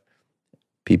Buried Life.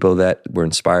 People that were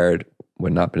inspired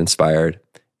would not have been inspired.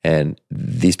 And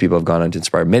these people have gone on to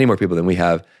inspire many more people than we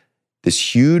have.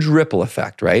 This huge ripple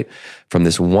effect, right? From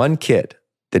this one kid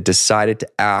that decided to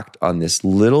act on this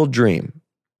little dream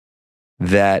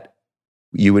that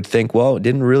you would think, well, it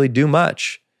didn't really do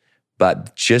much.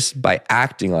 But just by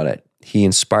acting on it, he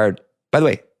inspired. By the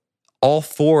way, all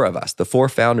four of us, the four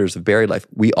founders of Buried Life,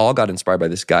 we all got inspired by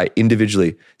this guy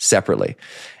individually, separately.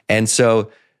 And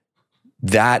so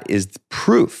that is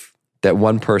proof that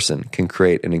one person can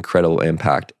create an incredible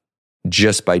impact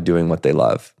just by doing what they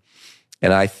love.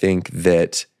 And I think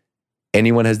that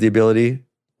anyone has the ability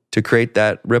to create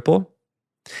that ripple.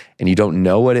 And you don't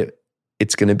know what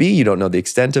it's going to be. You don't know the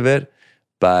extent of it.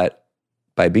 But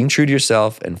by being true to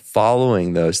yourself and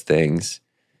following those things,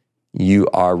 you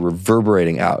are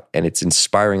reverberating out, and it's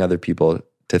inspiring other people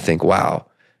to think, wow,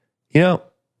 you know,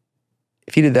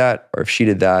 if he did that or if she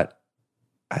did that,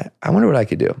 I wonder what I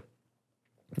could do.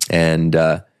 And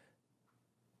that's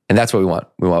what we want.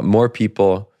 We want more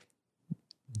people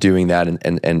doing that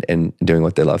and doing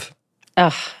what they love.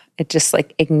 Ugh, it just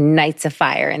like ignites a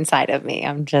fire inside of me.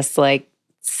 I'm just like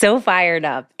so fired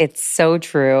up. It's so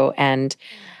true. And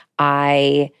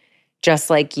I, just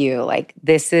like you, like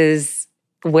this is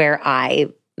where I,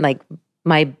 like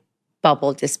my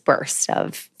bubble just burst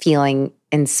of feeling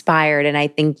inspired. And I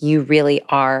think you really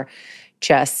are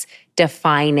just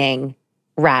defining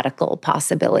radical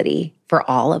possibility for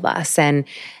all of us and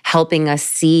helping us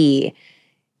see,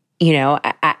 you know,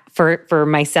 for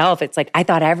myself, it's like I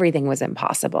thought everything was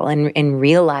impossible, and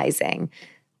realizing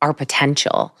our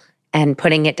potential and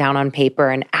putting it down on paper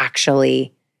and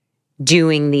actually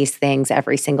doing these things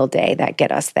every single day that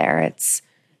get us there.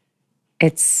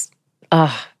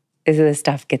 This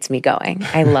stuff gets me going.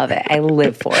 I love it. I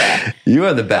live for it. You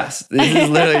are the best. This is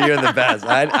literally, you're the best.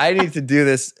 I need to do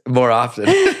this more often.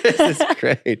 This is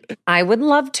great. I would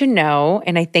love to know,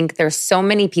 and I think there's so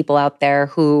many people out there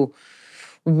who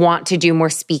want to do more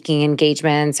speaking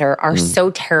engagements or are so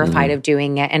terrified of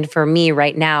doing it. And for me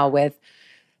right now with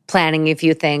planning a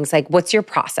few things, like what's your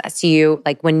process? You,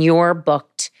 like when you're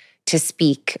booked to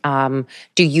speak,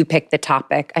 do you pick the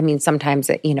topic? I mean,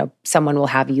 sometimes, someone will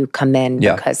have you come in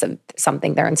because of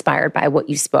something they're inspired by what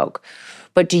you spoke.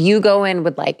 But do you go in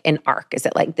with like an arc? Is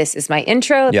it like, this is my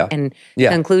intro and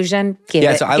conclusion? Give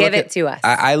it to us.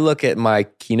 I look at my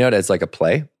keynote as like a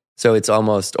play. So it's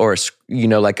almost, or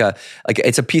like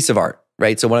it's a piece of art,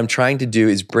 right? So what I'm trying to do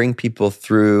is bring people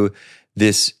through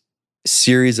this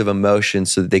series of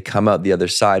emotions so that they come out the other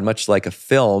side, much like a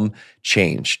film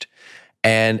changed.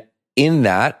 And in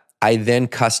that, I then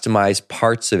customize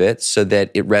parts of it so that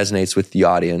it resonates with the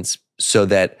audience, so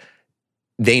that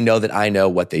they know that I know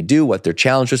what they do, what their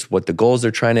challenges, what the goals they're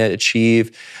trying to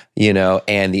achieve,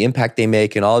 and the impact they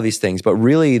make and all of these things. But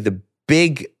really the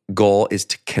big goal is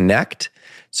to connect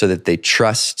so that they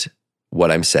trust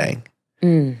what I'm saying.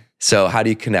 So how do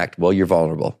you connect? Well, you're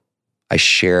vulnerable. I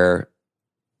share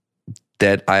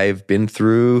that I've been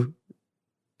through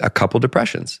a couple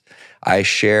depressions. I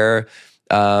share,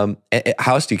 how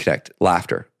else do you connect?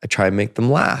 Laughter. I try and make them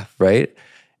laugh, right?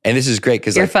 And this is great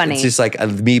because funny. It's just like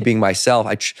me being myself.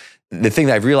 The thing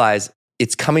that I've realized,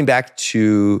 it's coming back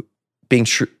to being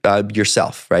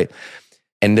yourself, right?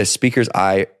 And the speakers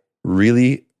I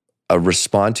really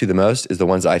respond to the most is the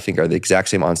ones I think are the exact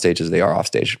same on stage as they are off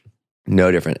stage.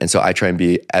 No different. And so I try and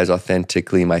be as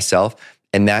authentically myself.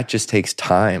 And that just takes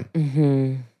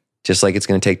time. Just like it's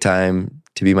going to take time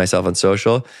to be myself on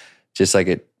social, just like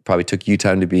it probably took you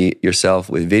time to be yourself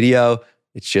with video.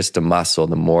 It's just a muscle.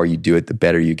 The more you do it, the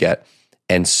better you get.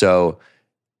 And so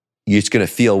it's going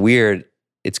to feel weird.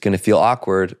 It's going to feel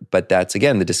awkward. But that's,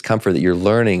 again, the discomfort that you're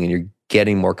learning and you're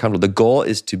getting more comfortable. The goal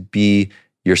is to be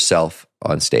yourself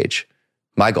on stage.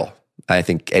 My goal, I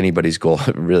think anybody's goal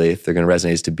really, if they're going to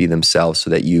resonate, is to be themselves so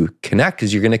that you connect,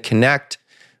 because you're going to connect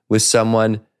with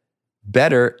someone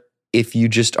better if you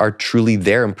just are truly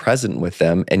there and present with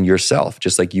them and yourself,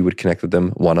 just like you would connect with them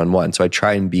one-on-one. So I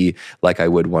try and be like I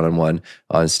would one-on-one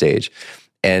on stage.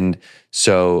 And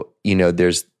so,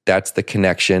 that's the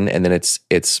connection. And then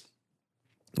it's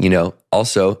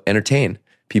also entertain.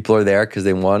 People are there because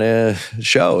they want to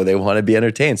show, they want to be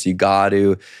entertained. So you got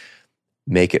to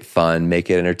make it fun, make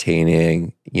it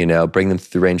entertaining, bring them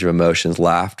through the range of emotions,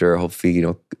 laughter, hopefully,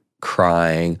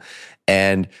 crying.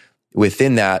 And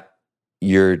within that,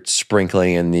 you're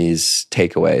sprinkling in these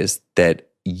takeaways that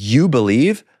you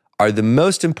believe are the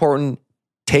most important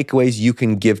takeaways you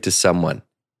can give to someone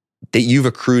that you've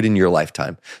accrued in your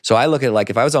lifetime. So I look at it like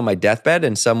if I was on my deathbed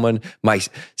and someone, my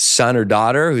son or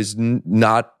daughter, who's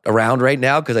not around right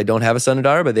now because I don't have a son or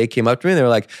daughter, but they came up to me and they were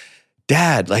like,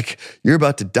 Dad, like you're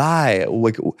about to die.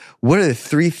 Like, what are the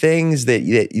 3 things that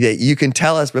you can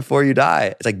tell us before you die?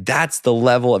 It's like, that's the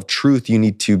level of truth you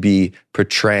need to be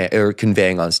portraying or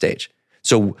conveying on stage.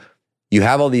 So you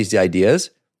have all these ideas,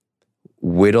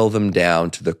 whittle them down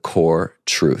to the core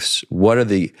truths. What are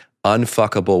the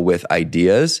unfuckable with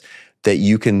ideas that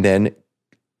you can then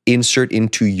insert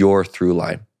into your through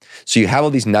line? So you have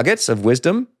all these nuggets of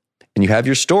wisdom and you have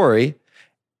your story,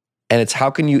 and it's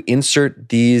how can you insert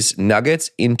these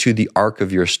nuggets into the arc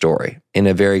of your story in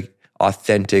a very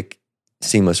authentic,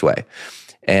 seamless way.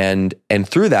 And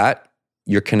through that,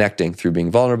 you're connecting through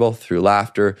being vulnerable, through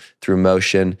laughter, through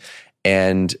emotion,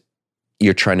 and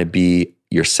you're trying to be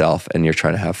yourself and you're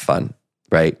trying to have fun,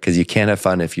 right? Because you can't have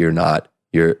fun if you're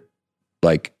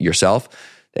like yourself.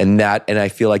 And I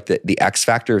feel like the X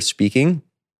factor of speaking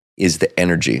is the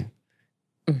energy.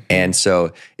 And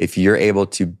so if you're able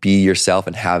to be yourself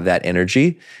and have that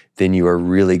energy, then you are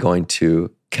really going to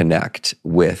connect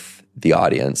with the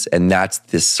audience. And that's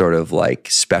this sort of like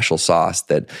special sauce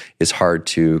that is hard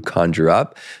to conjure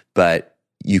up, but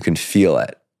you can feel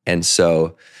it. And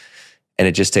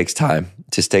it just takes time.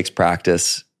 It just takes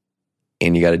practice,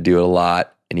 and you got to do it a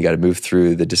lot, and you got to move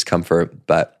through the discomfort.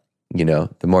 But,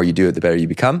 the more you do it, the better you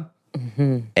become.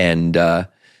 And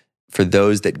for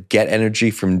those that get energy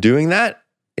from doing that,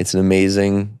 it's an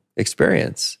amazing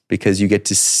experience because you get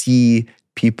to see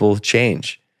people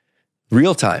change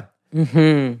real time.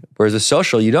 Whereas a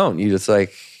social, you don't. You just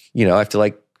like, I have to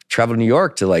like travel to New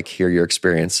York to like hear your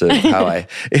experience of how I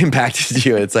impacted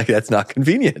you. It's like, that's not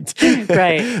convenient.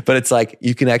 Right. But it's like,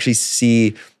 you can actually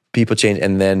see people change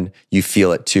and then you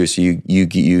feel it too. So you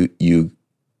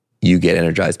get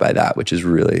energized by that, which is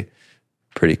really,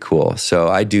 pretty cool. So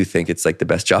I do think it's like the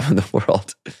best job in the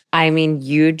world. I mean,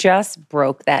 you just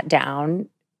broke that down.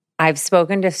 I've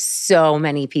spoken to so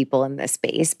many people in this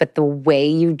space, but the way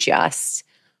you just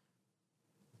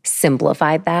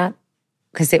simplified that,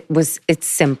 because it's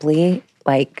simply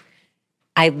like,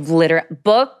 I've literally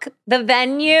book the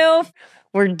venue.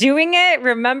 We're doing it.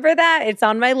 Remember that? It's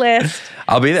on my list.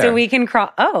 I'll be there. So we can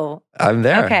cross. Oh, I'm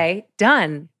there. Okay,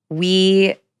 done.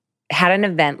 We had an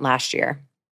event last year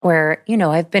where,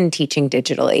 I've been teaching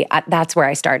digitally. That's where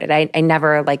I started. I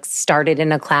never started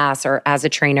in a class or as a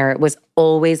trainer. It was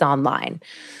always online.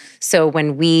 So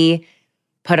when we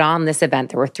put on this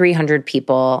event, there were 300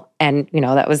 people. And,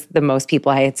 that was the most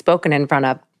people I had spoken in front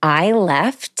of. I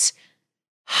left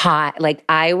hot.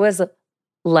 I was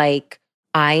like,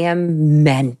 I am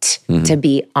meant to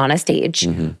be on a stage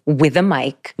with a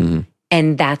mic.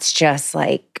 And that's just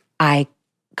I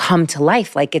come to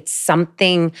life. It's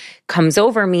something comes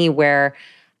over me where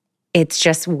it's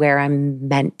just where I'm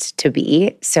meant to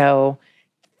be. So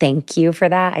thank you for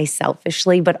that. I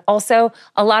selfishly, but also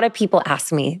a lot of people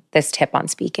ask me this tip on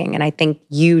speaking. And I think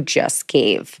you just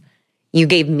gave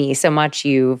me so much.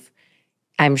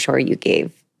 I'm sure you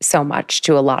gave so much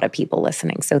to a lot of people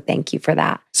listening. So thank you for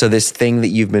that. So this thing that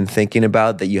you've been thinking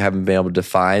about that you haven't been able to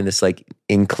define, this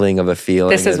inkling of a feeling.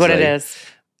 This is what it is.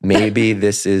 Maybe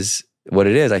this is what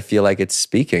it is. I feel like it's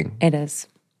speaking. It is.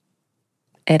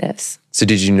 It is. So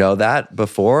did you know that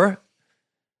before?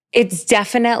 It's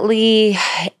definitely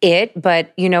it,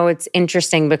 but it's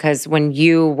interesting because when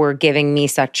you were giving me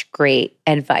such great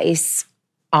advice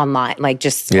online, over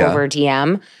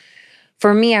DM,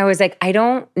 for me, I was like, I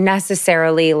don't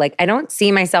necessarily, I don't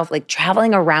see myself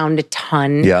traveling around a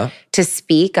ton to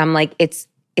speak. I'm like, it's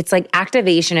like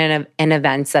activation and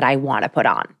events that I want to put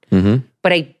on.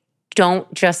 But I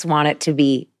don't just want it to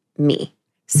be me.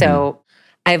 So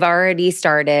I've already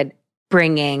started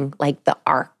bringing the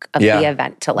arc of the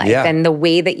event to life. Yeah. And the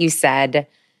way that you said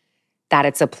that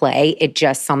it's a play, it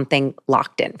just something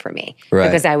locked in for me. Right.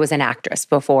 Because I was an actress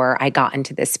before I got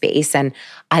into this space. And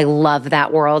I love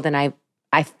that world. And I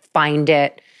find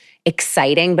it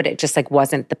exciting, but it just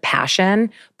wasn't the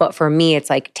passion. But for me, it's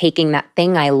taking that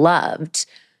thing I loved,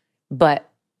 but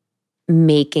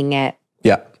making it.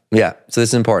 Yeah. So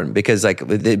this is important because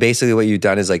basically what you've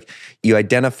done is you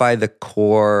identify the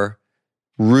core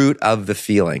root of the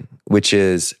feeling, which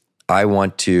is I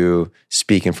want to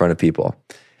speak in front of people.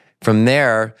 From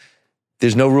there,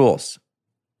 there's no rules.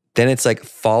 Then it's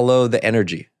follow the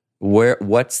energy.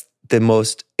 What's the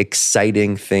most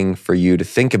exciting thing for you to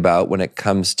think about when it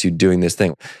comes to doing this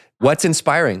thing? What's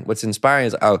inspiring? What's inspiring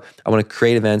is, I want to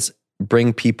create events,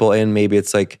 bring people in. Maybe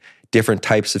it's different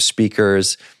types of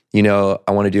speakers. I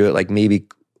want to do it maybe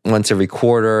once every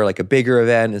quarter, a bigger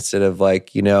event instead of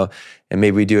and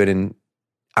maybe we do it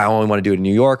I only want to do it in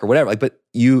New York or whatever. But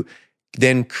you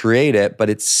then create it, but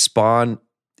it's spawn.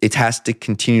 It has to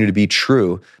continue to be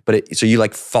true. But so you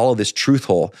follow this truth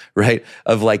hole, right?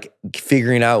 Of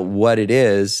figuring out what it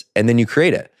is, and then you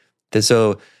create it. And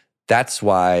so that's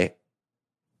why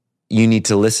you need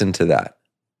to listen to that.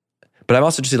 But I'm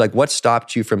also just what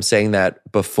stopped you from saying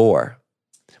that before?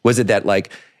 Was it that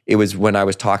it was when I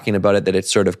was talking about it that it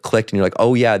sort of clicked and you're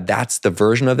oh yeah, that's the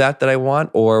version of that I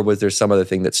want? Or was there some other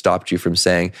thing that stopped you from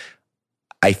saying,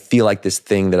 I feel like this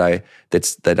thing that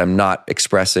I'm not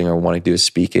expressing or wanting to do is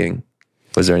speaking?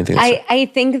 Was there anything? I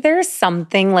think there's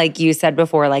something you said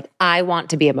before, I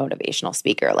want to be a motivational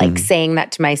speaker. Saying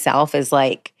that to myself is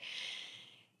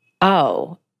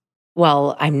oh,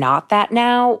 well, I'm not that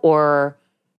now, or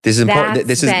this is important.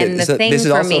 This is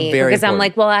also me, very because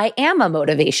important. I'm well, I am a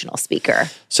motivational speaker.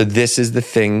 So this is the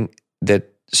thing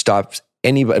that stops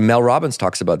anybody. Mel Robbins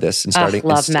talks about this and starting.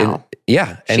 Love Mel.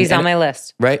 She's on my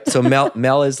list. Right. So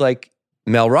Mel is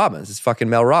Mel Robbins. It's fucking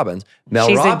Mel Robbins.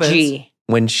 She's Robbins, a G.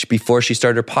 Before she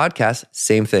started her podcast,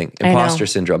 same thing. Imposter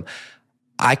syndrome.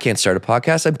 I can't start a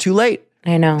podcast. I'm too late.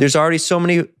 I know. There's already so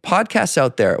many podcasts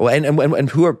out there. And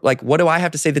who are what do I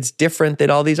have to say that's different than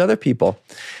all these other people?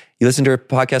 You listen to her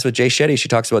podcast with Jay Shetty. She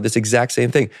talks about this exact same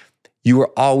thing. You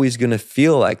are always going to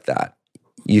feel like that.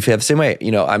 You feel the same way.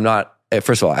 I'm not.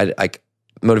 First of all, I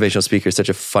motivational speaker is such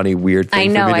a funny, weird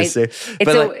thing for me to say.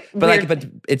 But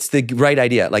it's the right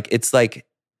idea. It's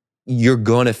you're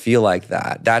going to feel like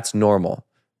that. That's normal.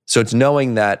 So it's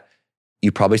knowing that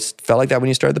you probably felt like that when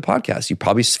you started the podcast. You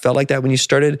probably felt like that when you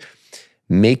started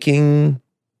making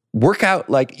workout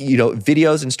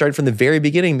videos and started from the very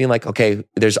beginning being okay,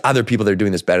 there's other people that are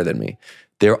doing this better than me.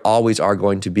 There always are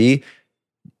going to be.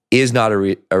 Is not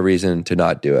a reason to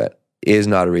not do it. Is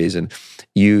not a reason.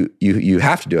 You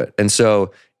have to do it. And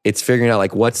so it's figuring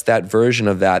out what's that version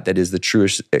of that is the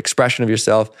truest expression of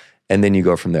yourself, and then you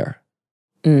go from there.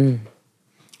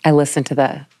 I listened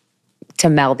to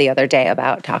Mel the other day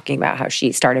about talking about how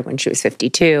she started when she was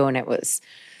 52, and it was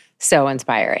so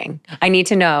inspiring. I need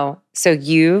to know, so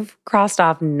you've crossed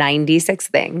off 96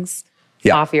 things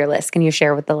off your list. Can you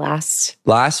share what the last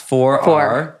four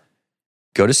are?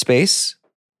 Go to space,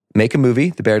 make a movie,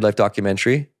 the Buried Life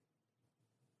documentary,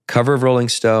 cover of Rolling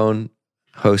Stone,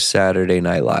 host Saturday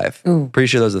Night Live. Pretty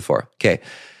sure those are the four. Okay.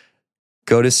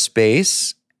 Go to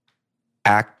space,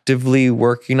 actively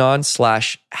working on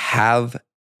 / have,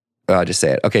 I'll just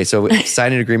say it. Okay, so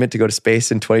sign an agreement to go to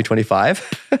space in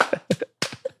 2025,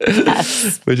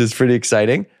 Yes. which is pretty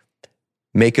exciting.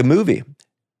 Make a movie.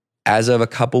 As of a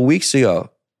couple weeks ago,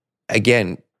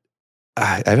 again,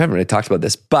 I haven't really talked about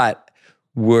this, but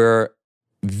we're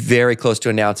very close to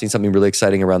announcing something really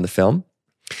exciting around the film.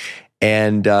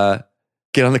 And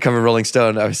get on the cover of Rolling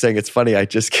Stone. I was saying it's funny. I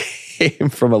just came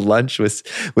from a lunch with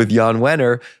Jan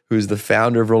Wenner, who's the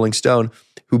founder of Rolling Stone,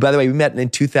 who, by the way, we met in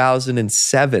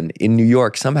 2007 in New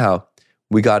York. Somehow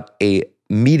we got a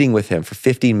meeting with him for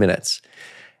 15 minutes.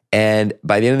 And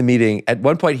by the end of the meeting, at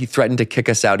one point he threatened to kick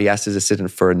us out. He asked his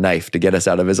assistant for a knife to get us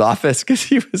out of his office because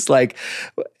he was like,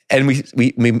 and we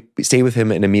stayed with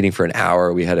him in a meeting for an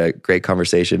hour. We had a great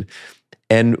conversation.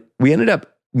 And we ended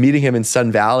up meeting him in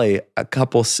Sun Valley a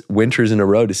couple winters in a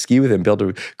row to ski with him, built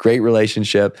a great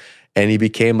relationship. And he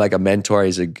became like a mentor.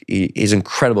 He's an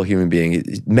incredible human being. He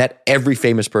met every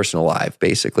famous person alive,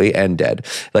 basically, and dead.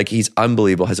 Like, he's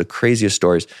unbelievable, has the craziest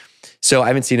stories. So I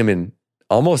haven't seen him in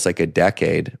almost like a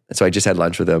decade. And so I just had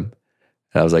lunch with him.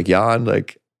 And I was like, Jan,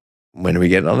 like, when are we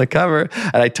getting on the cover?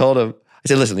 And I told him, I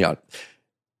said, listen, Jan,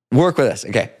 work with us.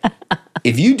 Okay.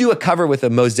 If you do a cover with a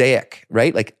mosaic,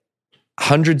 right? Like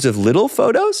hundreds of little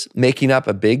photos making up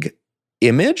a big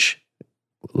image,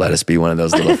 let us be one of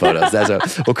those little photos.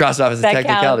 We'll cross it off as a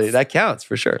technicality. That counts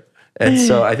for sure. And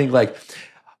so I think like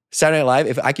Saturday Night Live,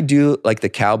 if I could do like the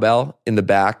cowbell in the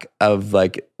back of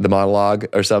like the monologue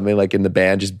or something, like in the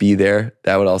band, just be there,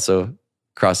 that would also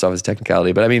cross off as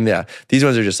technicality. But I mean, yeah, these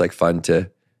ones are just like fun to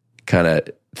kind of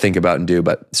think about and do,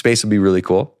 but space would be really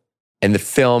cool. And the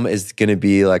film is going to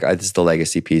be like, this is the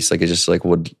legacy piece. Like, I just like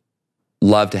would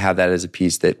love to have that as a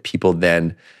piece that people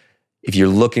then, if you're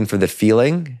looking for the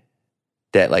feeling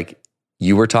that like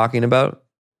you were talking about,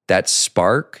 that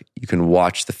spark, you can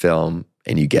watch the film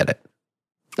and you get it.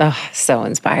 Oh, so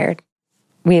inspired.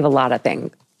 We have a lot of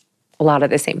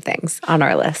the same things on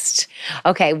our list.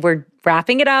 Okay, we're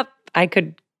wrapping it up. I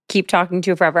could keep talking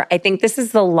to you forever. I think this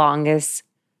is the longest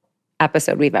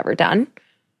episode we've ever done.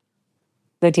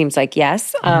 The team's like,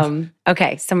 yes.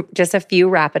 Okay, just a few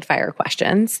rapid fire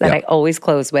questions that I always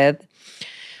close with.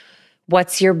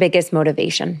 What's your biggest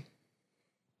motivation?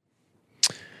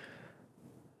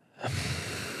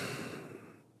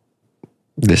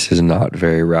 This is not a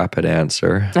very rapid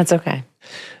answer. That's okay.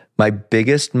 My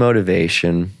biggest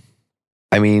motivation,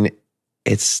 I mean,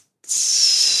 it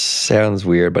sounds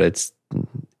weird, but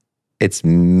it's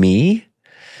me.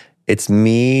 It's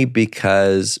me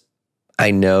because I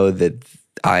know that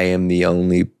I'm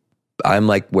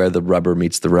like where the rubber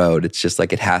meets the road. It's just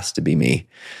like, it has to be me.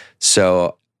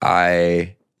 So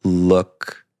I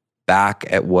look back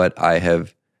at what I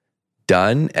have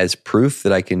done as proof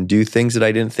that I can do things that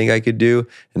I didn't think I could do,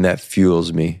 and that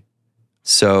fuels me.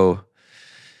 So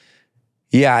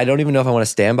yeah, I don't even know if I want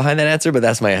to stand behind that answer, but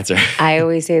that's my answer. I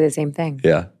always say the same thing.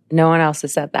 Yeah. No one else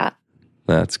has said that.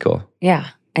 That's cool. Yeah.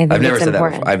 I think I've never it's said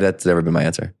important. that before. That's never been my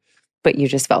answer. But you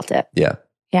just felt it. Yeah.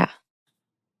 Yeah.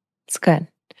 It's good.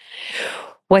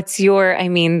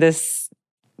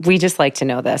 We just like to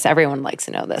know this. Everyone likes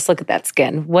to know this. Look at that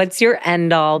skin. What's your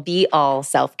end all, be all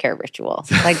self-care ritual?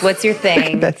 Like, what's your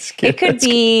thing? That skin, it could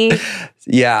be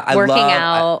working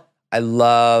out. I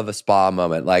love a spa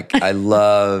moment. Like, I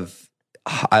love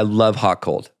hot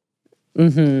cold.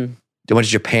 Mm-hmm. I went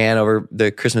to Japan over the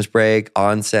Christmas break,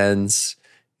 onsens,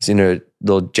 in a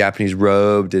little Japanese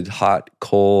robe, did hot,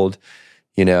 cold,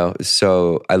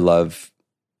 so I love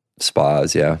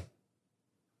spas, yeah.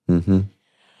 Mm-hmm.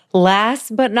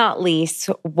 Last but not least,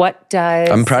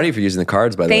 I'm proud of you for using the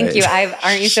cards, by the way. Thank you.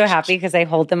 Aren't you so happy because I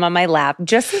hold them on my lap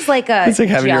just as like a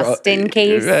just in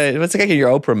case. Right. It's like your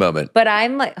Oprah moment. But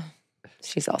I'm like,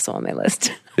 she's also on my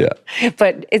list. Yeah.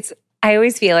 But I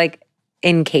always feel like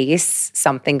in case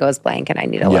something goes blank and I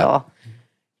need a little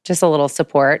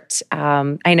support.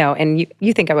 I know, and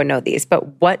you think I would know these,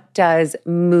 but what does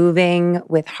moving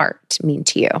with heart mean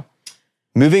to you?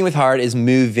 Moving with heart is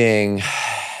moving,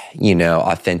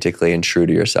 authentically and true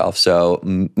to yourself. So,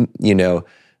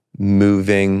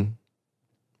 moving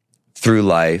through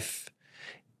life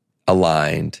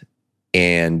aligned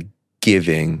and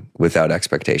giving without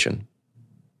expectation.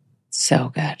 So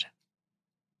good.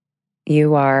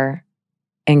 You are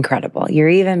incredible. You're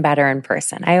even better in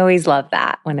person. I always love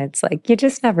that when it's like, you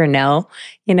just never know,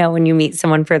 when you meet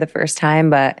someone for the first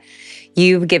time, but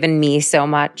you've given me so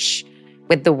much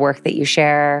with the work that you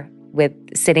share, with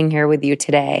sitting here with you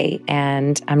today.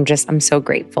 And I'm so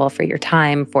grateful for your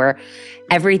time, for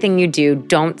everything you do.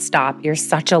 Don't stop. You're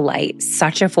such a light,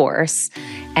 such a force.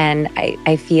 And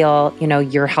I feel,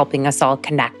 you're helping us all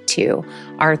connect to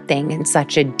our thing in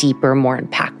such a deeper, more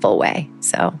impactful way.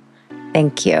 So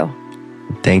thank you.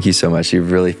 Thank you so much.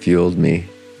 You've really fueled me.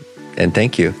 And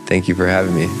thank you. Thank you for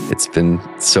having me. It's been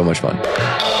so much fun.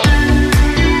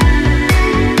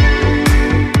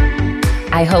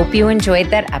 I hope you enjoyed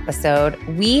that episode.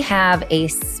 We have a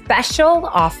special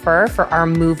offer for our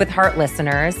Move with Heart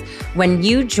listeners. When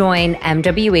you join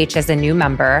MWH as a new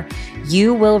member,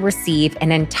 you will receive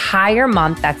an entire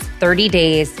month, that's 30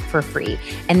 days for free.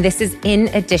 And this is in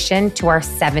addition to our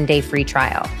 7-day free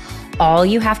trial. All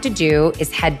you have to do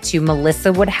is head to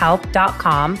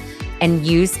melissawoodhelp.com and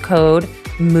use code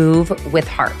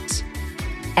MOVEWithHeart.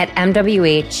 At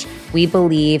MWH, we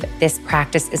believe this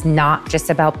practice is not just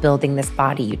about building this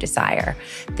body you desire.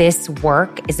 This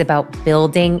work is about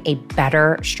building a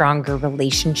better, stronger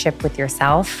relationship with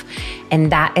yourself.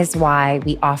 And that is why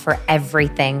we offer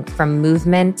everything from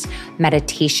movement,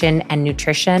 meditation, and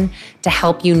nutrition to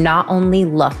help you not only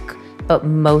look, but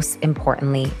most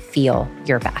importantly, feel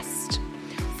your best.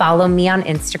 Follow me on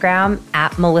Instagram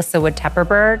at Melissa Wood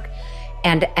Tepperberg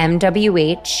and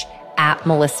MWH at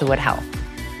Melissa Wood Health.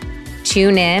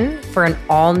 Tune in for an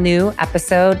all-new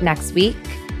episode next week,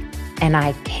 and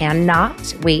I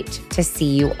cannot wait to see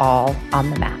you all on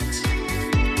the mat.